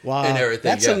 Wow. And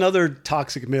everything. That's another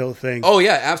toxic male thing. Oh,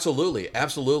 yeah, absolutely.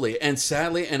 And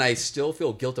sadly, and I still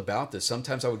feel guilt about this,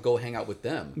 sometimes I would go hang out with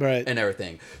them and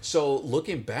everything. So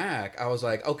looking back, I was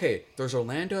like, okay, there's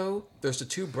Orlando, there's the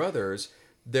 2 brothers,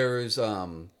 there's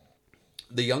the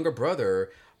younger brother.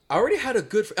 I already had a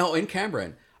good... and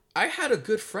Cameron. I had a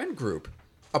good friend group,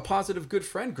 a positive good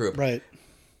friend group. Right.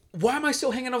 Why am I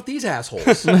still hanging out with these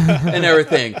assholes and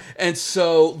everything? And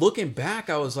so looking back,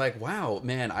 I was like, wow,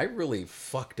 man, I really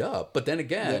fucked up. But then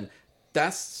again,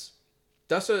 that's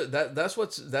what's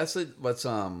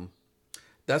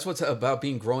about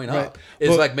being growing up.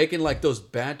 It's like making like those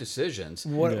bad decisions.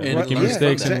 Making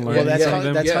mistakes and learning.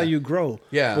 Well, that's how you grow.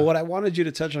 Yeah. But what I wanted you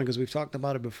to touch on, because we've talked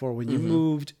about it before, when you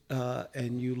moved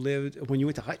and you lived, when you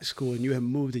went to high school and you had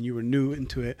moved and you were new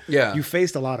into it, you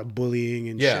faced a lot of bullying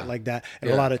and shit like that,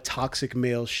 and a lot of toxic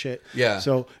male shit. Yeah.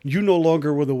 So you no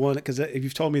longer were the one, because if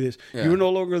you've told me this, you were no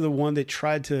longer the one that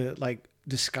tried to like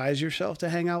disguise yourself to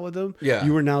hang out with them. Yeah.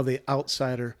 You were now the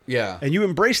outsider. Yeah. And you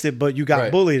embraced it, but you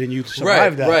got bullied and you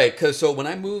survived that. Right. Because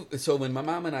when my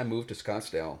mom and I moved to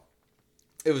Scottsdale,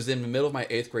 it was in the middle of my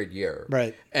 8th grade year.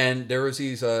 Right. And there was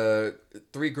these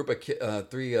three kids.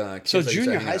 So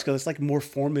junior high school, it's like more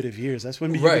formative years. That's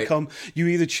when you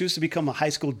either choose to become a high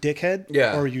school dickhead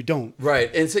or you don't.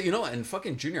 Right. And so, and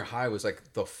fucking junior high was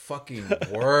like the fucking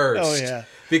worst. Oh, yeah.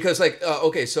 Because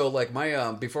so like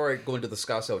my, before I go into the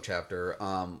Scottsdale chapter,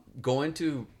 going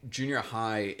to junior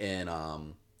high in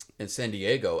San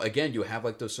Diego, again, you have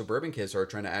like those suburban kids who are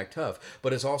trying to act tough,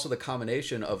 but it's also the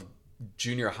combination of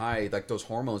junior high, like those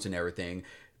hormones and everything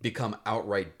become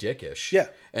outright dickish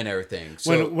and everything.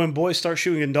 So when boys start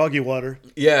shooting in doggy water,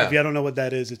 if you don't know what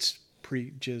that is, it's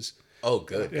pre-jizz. Oh,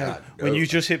 good God. When you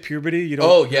just hit puberty, you don't...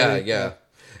 Oh, yeah.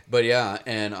 But yeah,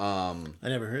 and... I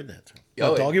never heard that term.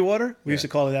 Doggy water? We used to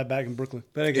call it that back in Brooklyn.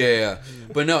 But again, yeah.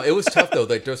 But no, it was tough though.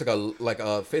 Like there's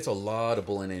faced a lot of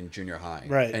bullying in junior high,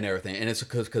 right, and everything. And it's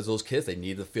because those kids, they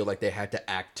needed to feel like they had to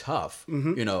act tough,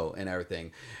 you know, and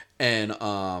everything. And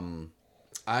so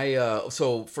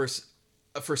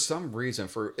for some reason,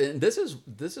 and this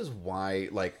is why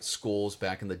like schools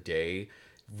back in the day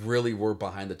really were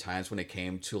behind the times when it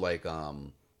came to like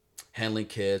handling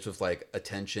kids with like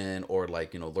attention or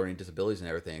like, you know, learning disabilities and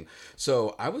everything.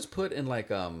 So I was put in like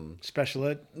special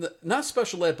ed, not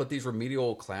special ed, but these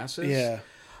remedial classes. Yeah.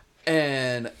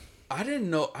 And I didn't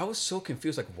know. I was so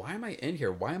confused. Like, why am I in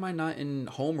here? Why am I not in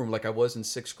homeroom like I was in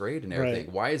 6th grade and everything?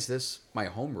 Right. Why is this my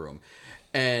homeroom?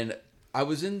 And I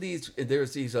was in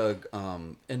there's these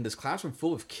in this classroom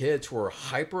full of kids who were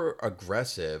hyper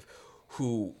aggressive,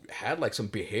 who had like some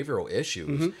behavioral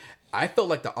issues. I felt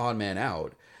like the odd man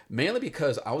out. Mainly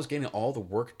because I was getting all the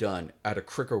work done at a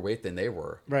quicker rate than they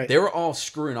were. Right. They were all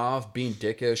screwing off, being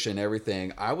dickish and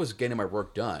everything. I was getting my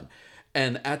work done.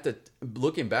 And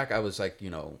looking back, I was like, you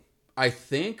know, I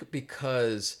think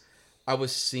because I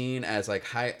was seen as like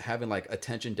having like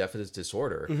attention deficit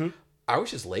disorder, I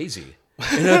was just lazy.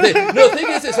 You know, the thing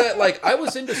is that like I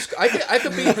was into I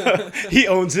could be he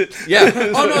owns it. Yeah.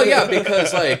 Oh no, yeah,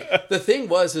 because like the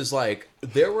thing is like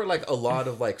there were like a lot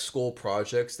of like school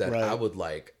projects that I would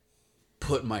like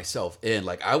put myself in.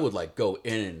 Like I would like go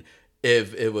in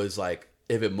if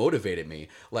it motivated me.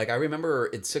 Like I remember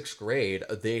in 6th grade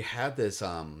they had this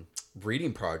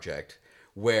reading project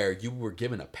where you were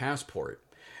given a passport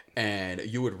and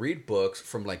you would read books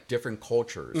from like different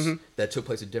cultures that took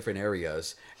place in different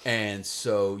areas. And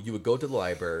so you would go to the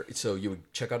library. So you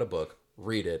would check out a book,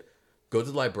 read it, go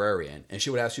to the librarian, and she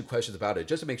would ask you questions about it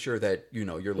just to make sure that, you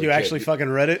know, you're legit. You actually fucking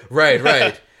read it?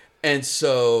 Right. And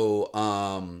so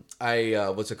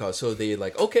what's it called? So they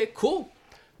like, okay, cool.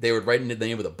 They would write in the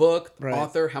name of the book,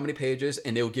 author, how many pages,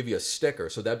 and they would give you a sticker.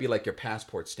 So that'd be like your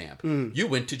passport stamp. You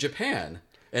went to Japan.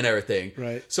 And everything.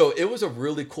 Right. So it was a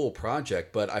really cool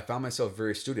project, but I found myself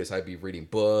very studious. I'd be reading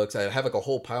books. I'd have like a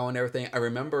whole pile and everything. I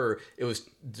remember it was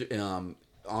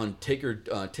on Take Your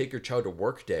Child to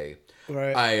Work Day.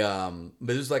 Right.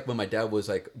 But it was like when my dad was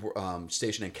like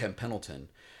stationed in Camp Pendleton.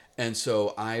 And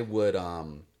so I would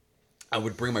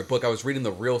bring my book. I was reading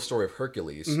The Real Story of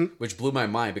Hercules, which blew my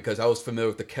mind because I was familiar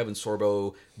with the Kevin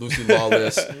Sorbo, Lucy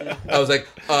Lawless. I was like,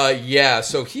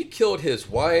 so he killed his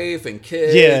wife and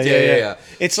kids. Yeah.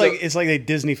 It's like they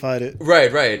Disney-fied it.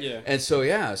 Right. Yeah. And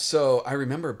so so I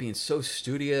remember being so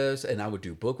studious, and I would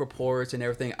do book reports and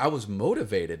everything. I was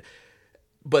motivated,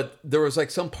 but there was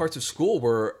like some parts of school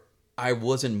where I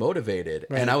wasn't motivated,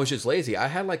 and I was just lazy. I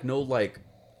had like no like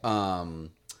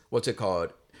what's it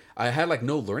called? I had like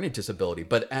no learning disability,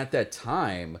 but at that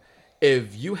time,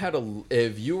 if you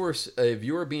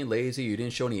were being lazy, you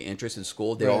didn't show any interest in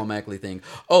school, they automatically think,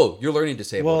 oh, you're learning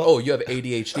disabled. Well, oh, you have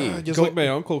ADHD. Just like my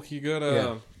uncle, he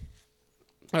got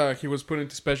he was put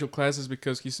into special classes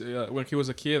because when he was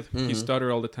a kid, he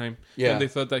stuttered all the time. Yeah. And they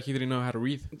thought that he didn't know how to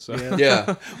read. So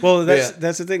Yeah. Well,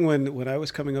 that's the thing. When I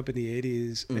was coming up in the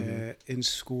 80s in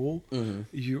school,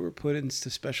 you were put into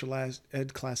special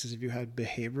ed classes if you had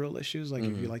behavioral issues, like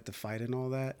if you like to fight and all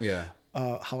that. Yeah.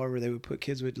 However, they would put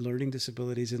kids with learning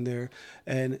disabilities in there.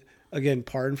 And again,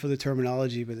 pardon for the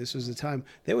terminology, but this was the time.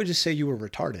 They would just say you were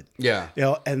retarded. Yeah. You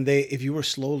know, and if you were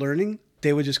slow learning,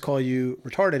 they would just call you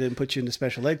retarded and put you into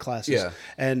special ed classes. Yeah.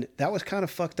 And that was kind of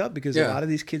fucked up because a lot of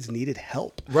these kids needed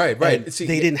help. Right. See,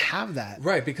 they didn't have that.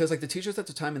 Right, because like the teachers at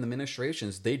the time in the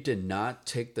administrations, they did not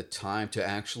take the time to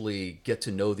actually get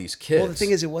to know these kids. Well, the thing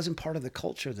is, it wasn't part of the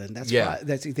culture then. That's why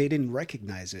they didn't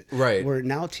recognize it. Right. Where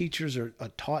now teachers are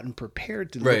taught and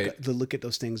prepared to look at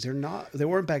those things. They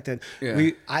weren't back then.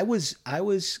 Yeah. I was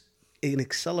in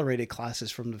accelerated classes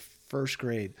from the first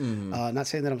grade. Not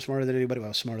saying that I'm smarter than anybody, but I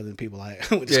was smarter than people I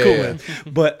went to school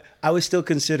with. But I was still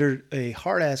considered a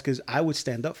hard ass because I would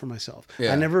stand up for myself.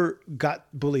 I never got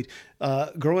bullied.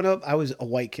 Growing up, I was a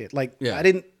white kid. Like I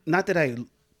didn't, not that I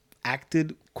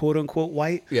acted quote unquote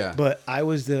white, but I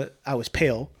was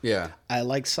pale. I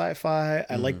liked sci-fi.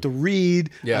 I liked to read.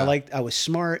 I was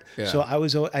smart.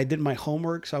 So I did my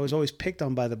homework. So I was always picked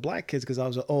on by the black kids because I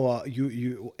was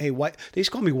hey white. They used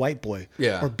to call me white boy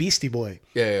or beastie boy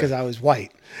because I was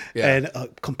white and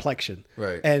complexion.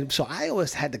 Right. And so I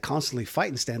always had to constantly fight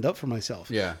and stand up for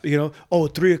myself. Yeah. You know,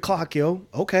 3 o'clock, yo.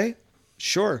 Okay.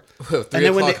 Sure. 3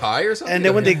 o'clock high or something? And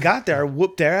then when they got there, I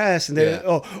whooped their ass. And then,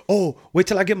 wait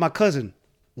till I get my cousin.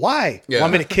 Why?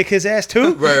 Want me to kick his ass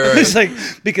too? Right. It's like,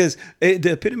 because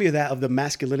the epitome of the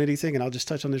masculinity thing, and I'll just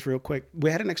touch on this real quick.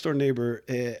 We had a next door neighbor.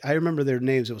 I remember their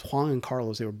names. It was Juan and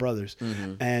Carlos. They were brothers.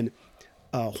 And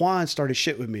Juan started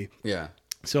shit with me. Yeah.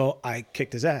 So I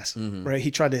kicked his ass, right?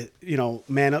 He tried to,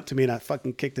 man up to me, and I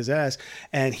fucking kicked his ass.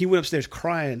 And he went upstairs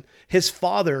crying. His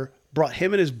father brought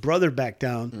him and his brother back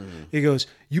down. He goes,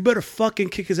 "You better fucking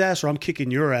kick his ass, or I'm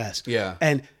kicking your ass." Yeah.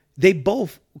 And they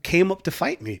both came up to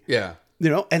fight me. Yeah.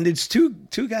 And it's two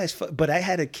guys. But I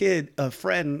had a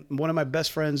friend, one of my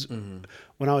best friends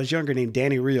when I was younger, named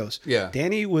Danny Rios. Yeah.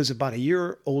 Danny was about a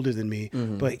year older than me,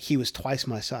 but he was twice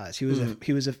my size. He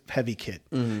was a heavy kid,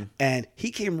 and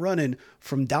he came running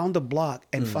from down the block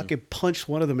and fucking punched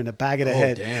one of them in the back of the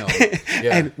head. Damn.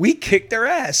 Yeah. And we kicked their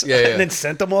ass Yeah. and then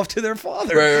sent them off to their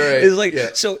father. Right. It's like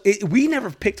Yeah. we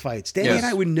never picked fights. Danny Yes. and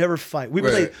I would never fight.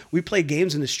 We played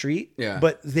games in the street, Yeah.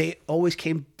 but they always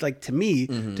came like to me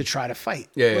to try to fight.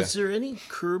 Yeah. Was there any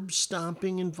curb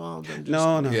stomping involved? I'm just-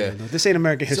 No. This ain't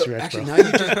American So history. actually,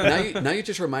 bro. now you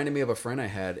just reminded me of a friend I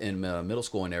had in middle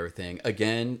school and everything.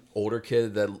 Again, older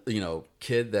kid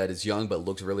that is young but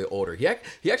looks really older. He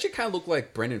actually kind of looked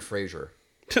like Brendan Fraser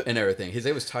and everything. His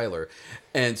name was Tyler,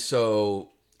 and so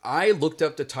I looked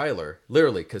up to Tyler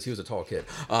literally because he was a tall kid.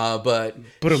 But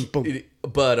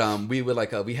we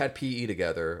would we had PE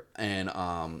together, and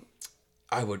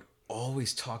I would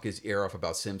always talk his ear off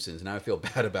about Simpsons, and I feel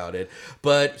bad about it.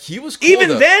 But he was cool Even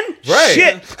though. then? Right?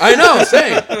 Shit. I know. I'm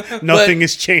saying Nothing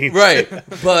has changed. Right.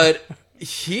 But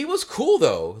he was cool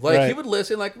though. Like he Right. would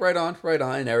listen, like right on,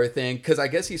 and everything. Because I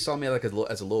guess he saw me like as a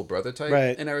little brother type,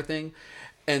 Right. and everything.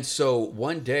 And so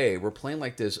one day we're playing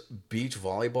like this beach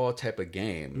volleyball type of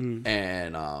game,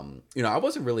 and I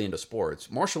wasn't really into sports,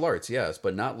 martial arts, yes,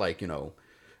 but not like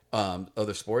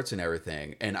other sports and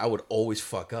everything. And I would always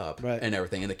fuck up Right. and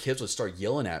everything, and the kids would start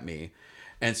yelling at me.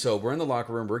 And so we're in the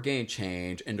locker room, we're getting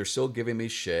changed, and they're still giving me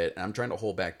shit, and I'm trying to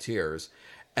hold back tears.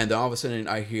 And then all of a sudden,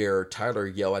 I hear Tyler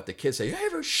yell at the kids, say, "Hey,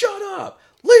 shut up!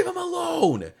 Leave him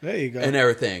alone!" There you go. And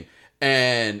everything.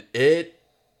 And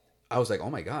I was like, oh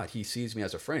my God, he sees me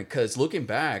as a friend. Because looking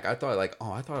back, I thought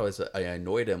I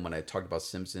annoyed him when I talked about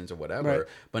Simpsons or whatever. Right.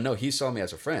 But no, he saw me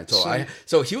as a friend.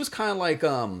 So he was kind of like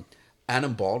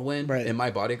Adam Baldwin Right. in My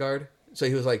Bodyguard. So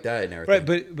he was like that and everything.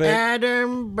 Right, but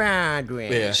Adam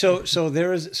Baldwin. Yeah. so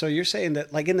you're saying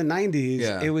that like in the 90s,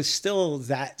 Yeah. it was still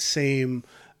that same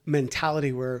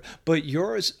mentality but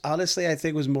yours honestly I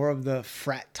think was more of the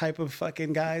frat type of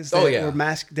fucking guys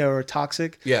that that were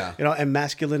toxic, Yeah. and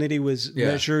masculinity was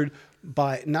measured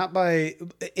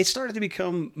it started to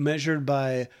become measured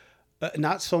by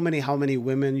not so many how many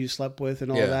women you slept with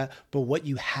and all that, but what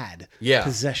you had,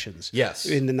 possessions. Yes.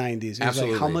 In the 90s, it was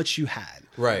Absolutely. like how much you had,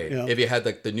 Right. If you had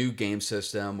like the new game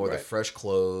system or the fresh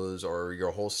clothes or your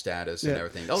whole status and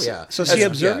everything. Oh yeah. So see,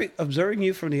 observing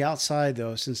you from the outside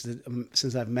though,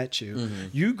 since I've met you,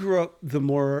 you grew up the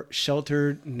more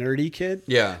sheltered, nerdy kid.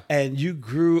 Yeah. And you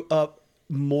grew up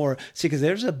more because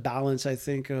there's a balance I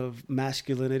think of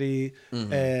masculinity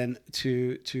and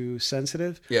to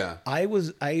sensitive. Yeah. I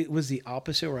was the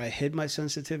opposite, where I hid my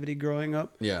sensitivity growing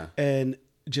up. Yeah. And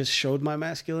just showed my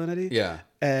masculinity. Yeah.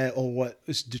 Or what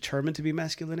was determined to be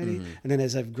masculinity. And then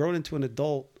as I've grown into an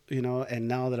adult, and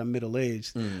now that I'm middle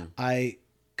aged, I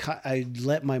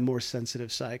let my more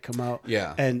sensitive side come out,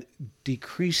 and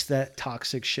decrease that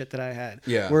toxic shit that I had.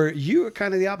 Yeah. Where you were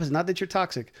kind of the opposite. Not that you're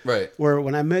toxic, Right. Where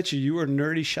when I met you, you were a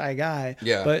nerdy, shy guy.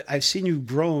 Yeah. But I've seen you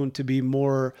grown to be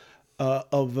more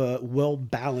of a well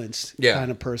balanced kind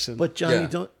of person. But Johnny,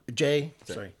 Yeah. Jay,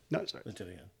 sorry. no, sorry. Let's do it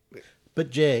again. But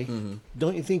Jay,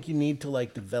 don't you think you need to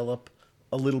like develop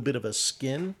a little bit of a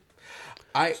skin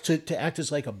to act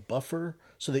as like a buffer,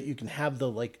 so that you can have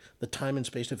the time and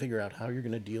space to figure out how you're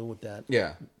going to deal with that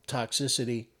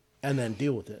toxicity and then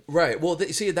deal with it? Right. Well,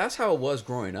 see, that's how it was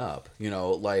growing up.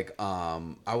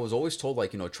 I was always told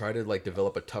try to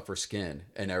develop a tougher skin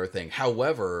and everything.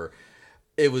 However,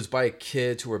 it was by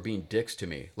kids who were being dicks to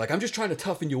me. Like, I'm just trying to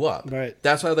toughen you up. Right.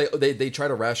 That's why they try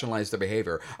to rationalize their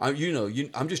behavior. I'm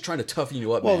just trying to toughen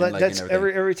you up. Well, man. that's and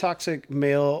everything. every toxic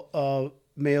male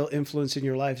influence in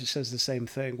your life says the same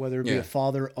thing, whether it be a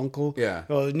father, uncle. Yeah.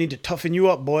 Oh, I need to toughen you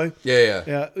up, boy.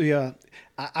 Yeah.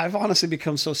 I've honestly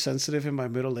become so sensitive in my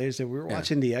middle age that we were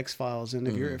watching the X-Files, and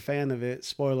if you're a fan of it,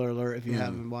 spoiler alert, if you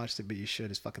haven't watched it, but you should,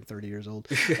 it's fucking 30 years old.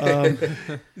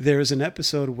 There's an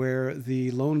episode where the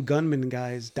lone gunman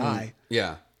guys die.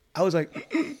 Yeah. I was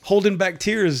like holding back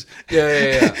tears.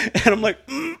 Yeah. And I'm like,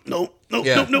 nope.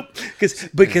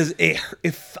 Because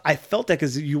if I felt that,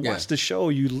 because you watch the show,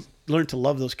 you learn to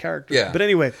love those characters. Yeah. But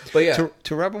anyway, But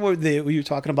to wrap up what you were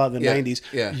talking about in the 90s,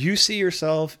 Yeah. you see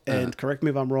yourself, and correct me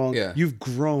if I'm wrong, you've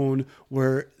grown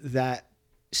where that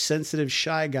sensitive,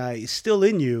 shy guy is still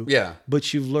in you. Yeah.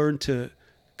 But you've learned to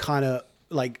kind of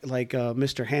like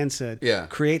Mr. Hand said,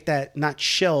 create that not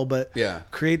shell, but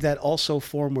create that also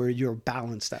form where you're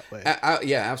balanced that way.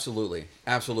 Yeah, absolutely.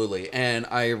 And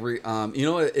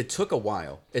it took a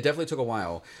while. It definitely took a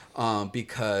while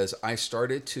because I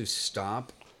started to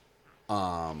stop.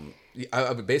 I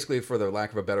would basically, for the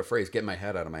lack of a better phrase, get my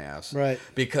head out of my ass. Right.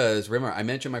 Because remember, I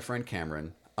mentioned my friend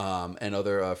Cameron and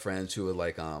other friends who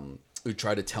would who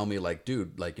tried to tell me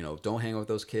dude, don't hang out with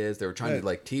those kids. They were trying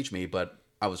to teach me, but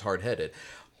I was hard headed.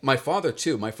 My father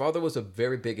too. My father was a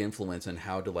very big influence on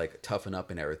how to toughen up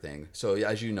and everything. So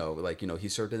as you know, he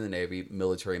served in the Navy,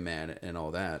 military man, and all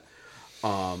that.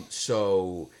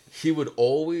 So he would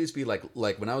always be like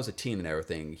when I was a teen and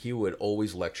everything, he would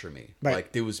always lecture me.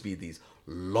 Right. There would be these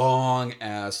long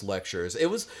ass lectures. It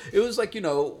was the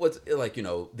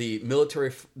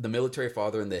military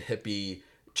father and the hippie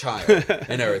child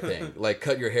and everything,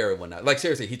 cut your hair and whatnot.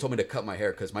 Seriously, he told me to cut my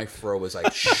hair because my fro was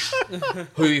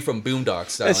Huey from Boondocks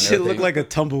style. That shit looked like a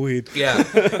tumbleweed. Yeah.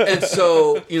 And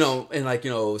so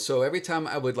so every time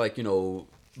I would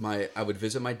I would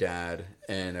visit my dad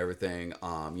and everything,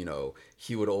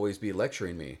 he would always be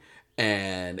lecturing me,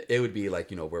 and it would be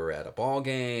we were at a ball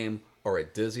game or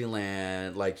at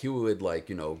Disneyland. He would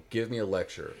give me a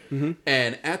lecture. Mm-hmm.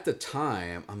 And at the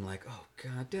time I'm like, oh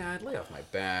God, Dad, lay off my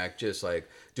back. Just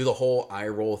do the whole eye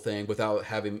roll thing without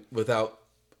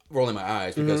rolling my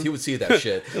eyes, because he would see that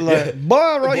shit. Boy,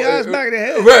 roll your eyes back in the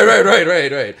head.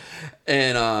 Right.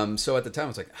 And so at the time I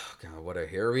was like, oh God,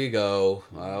 here we go.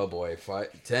 Oh boy,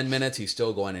 10 minutes, he's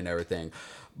still going and everything.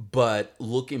 But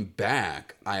looking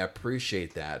back, I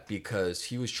appreciate that because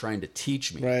he was trying to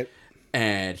teach me. Right.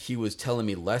 And he was telling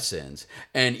me lessons.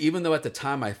 And even though at the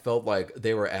time I felt like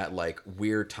they were at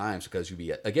weird times because you'd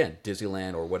be at, again,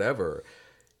 Disneyland or whatever,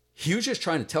 he was just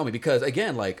trying to tell me, because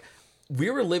again, we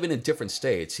were living in different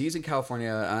states. He's in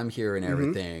California, I'm here and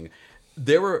everything. Mm-hmm.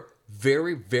 There were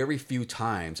very, very few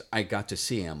times I got to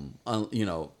see him,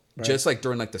 just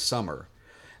during the summer.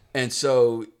 And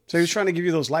so he was trying to give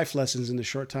you those life lessons in the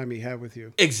short time he had with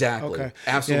you. Exactly. Okay.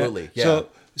 Absolutely. Yeah. So,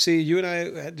 see, you and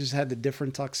I just had the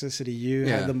different toxicity. You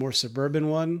had the more suburban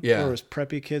one, where it was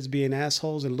preppy kids being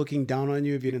assholes and looking down on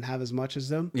you if you didn't have as much as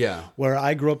them. Yeah. Where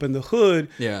I grew up in the hood,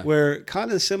 where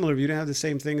kind of similar. If you didn't have the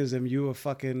same thing as them, you were a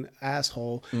fucking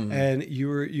asshole, and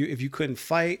if you couldn't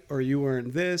fight, or you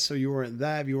weren't this, or you weren't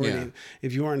that,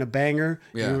 if you weren't a banger,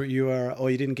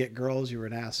 you didn't get girls, you were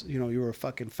an ass. You were a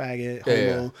fucking faggot,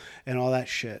 homo, and all that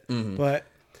shit. Mm-hmm.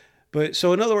 But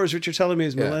so in other words, what you're telling me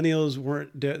is millennials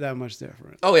weren't that much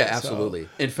different. Oh yeah, absolutely.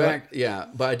 In fact,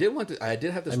 but I did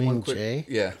have this one quick. Jay?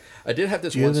 Yeah, I did have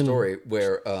this one story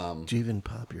where. Do you even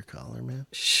pop your collar, man?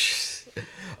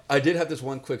 I did have this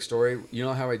one quick story. You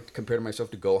know how I compared myself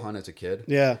to Gohan as a kid?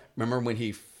 Yeah. Remember when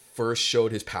he first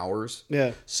showed his powers?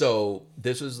 Yeah. So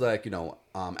this was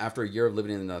after a year of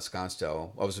living in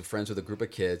Scottsdale, I was friends with a group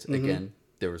of kids. Mm-hmm. Again,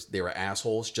 they were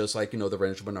assholes, just like the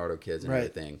Rancho Bernardo kids and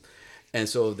everything. And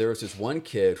so there was this one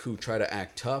kid who tried to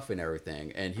act tough and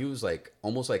everything, and he was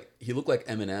almost he looked like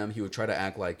Eminem. He would try to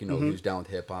act he was down with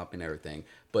hip hop and everything,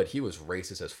 but he was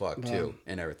racist as fuck too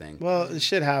and everything. Well,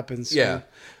 shit happens. Yeah,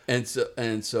 and so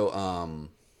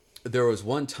there was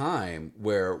one time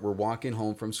where we're walking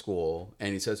home from school,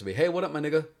 and he says to me, "Hey, what up, my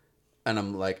nigga?" And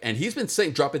I'm like, and he's been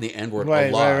dropping the N-word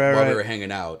a lot while we were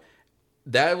hanging out.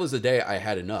 That was the day I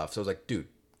had enough. So I was like, dude,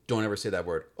 don't ever say that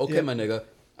word. Okay, my nigga.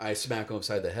 I smack him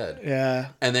upside the head. Yeah.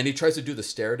 And then he tries to do the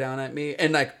stare down at me.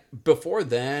 And before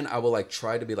then, I would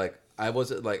try to be I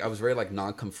was very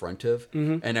non-confrontive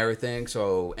and everything.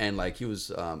 So, and he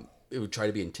was, it would try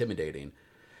to be intimidating.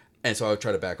 And so I would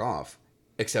try to back off,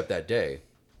 except that day.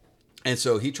 And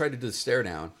so he tried to do the stare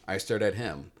down. I stared at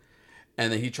him.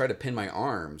 And then he tried to pin my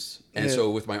arms. And so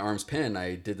with my arms pinned,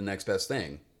 I did the next best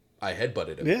thing. I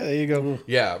headbutted him. Yeah, there you go.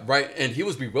 Yeah, right. And he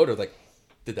was bewildered,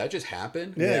 did that just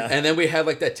happen? Yeah. And then we had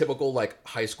that typical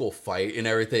high school fight and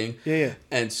everything. Yeah.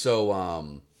 And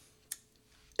so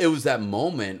it was that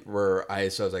moment where I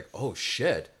was like, oh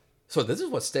shit. So this is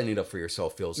what standing up for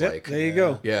yourself feels like. There you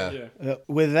go. Yeah.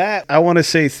 With that, I want to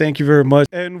say thank you very much.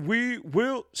 And we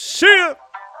will see you.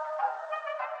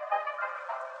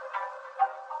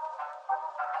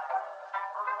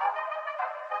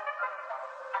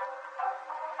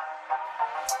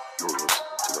 You're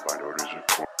listening to the Minorities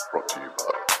Report, brought to you by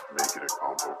Make It a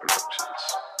Combo Productions.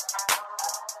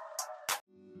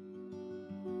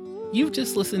 You've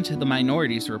just listened to the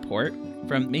Minorities Report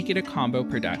from Make It a Combo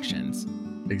Productions.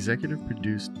 Executive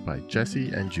produced by Jesse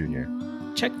and Junior.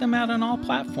 Check them out on all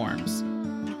platforms.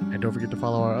 And don't forget to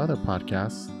follow our other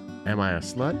podcasts, Am I a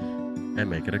Slut? And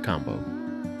Make It a Combo.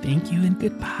 Thank you and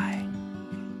goodbye.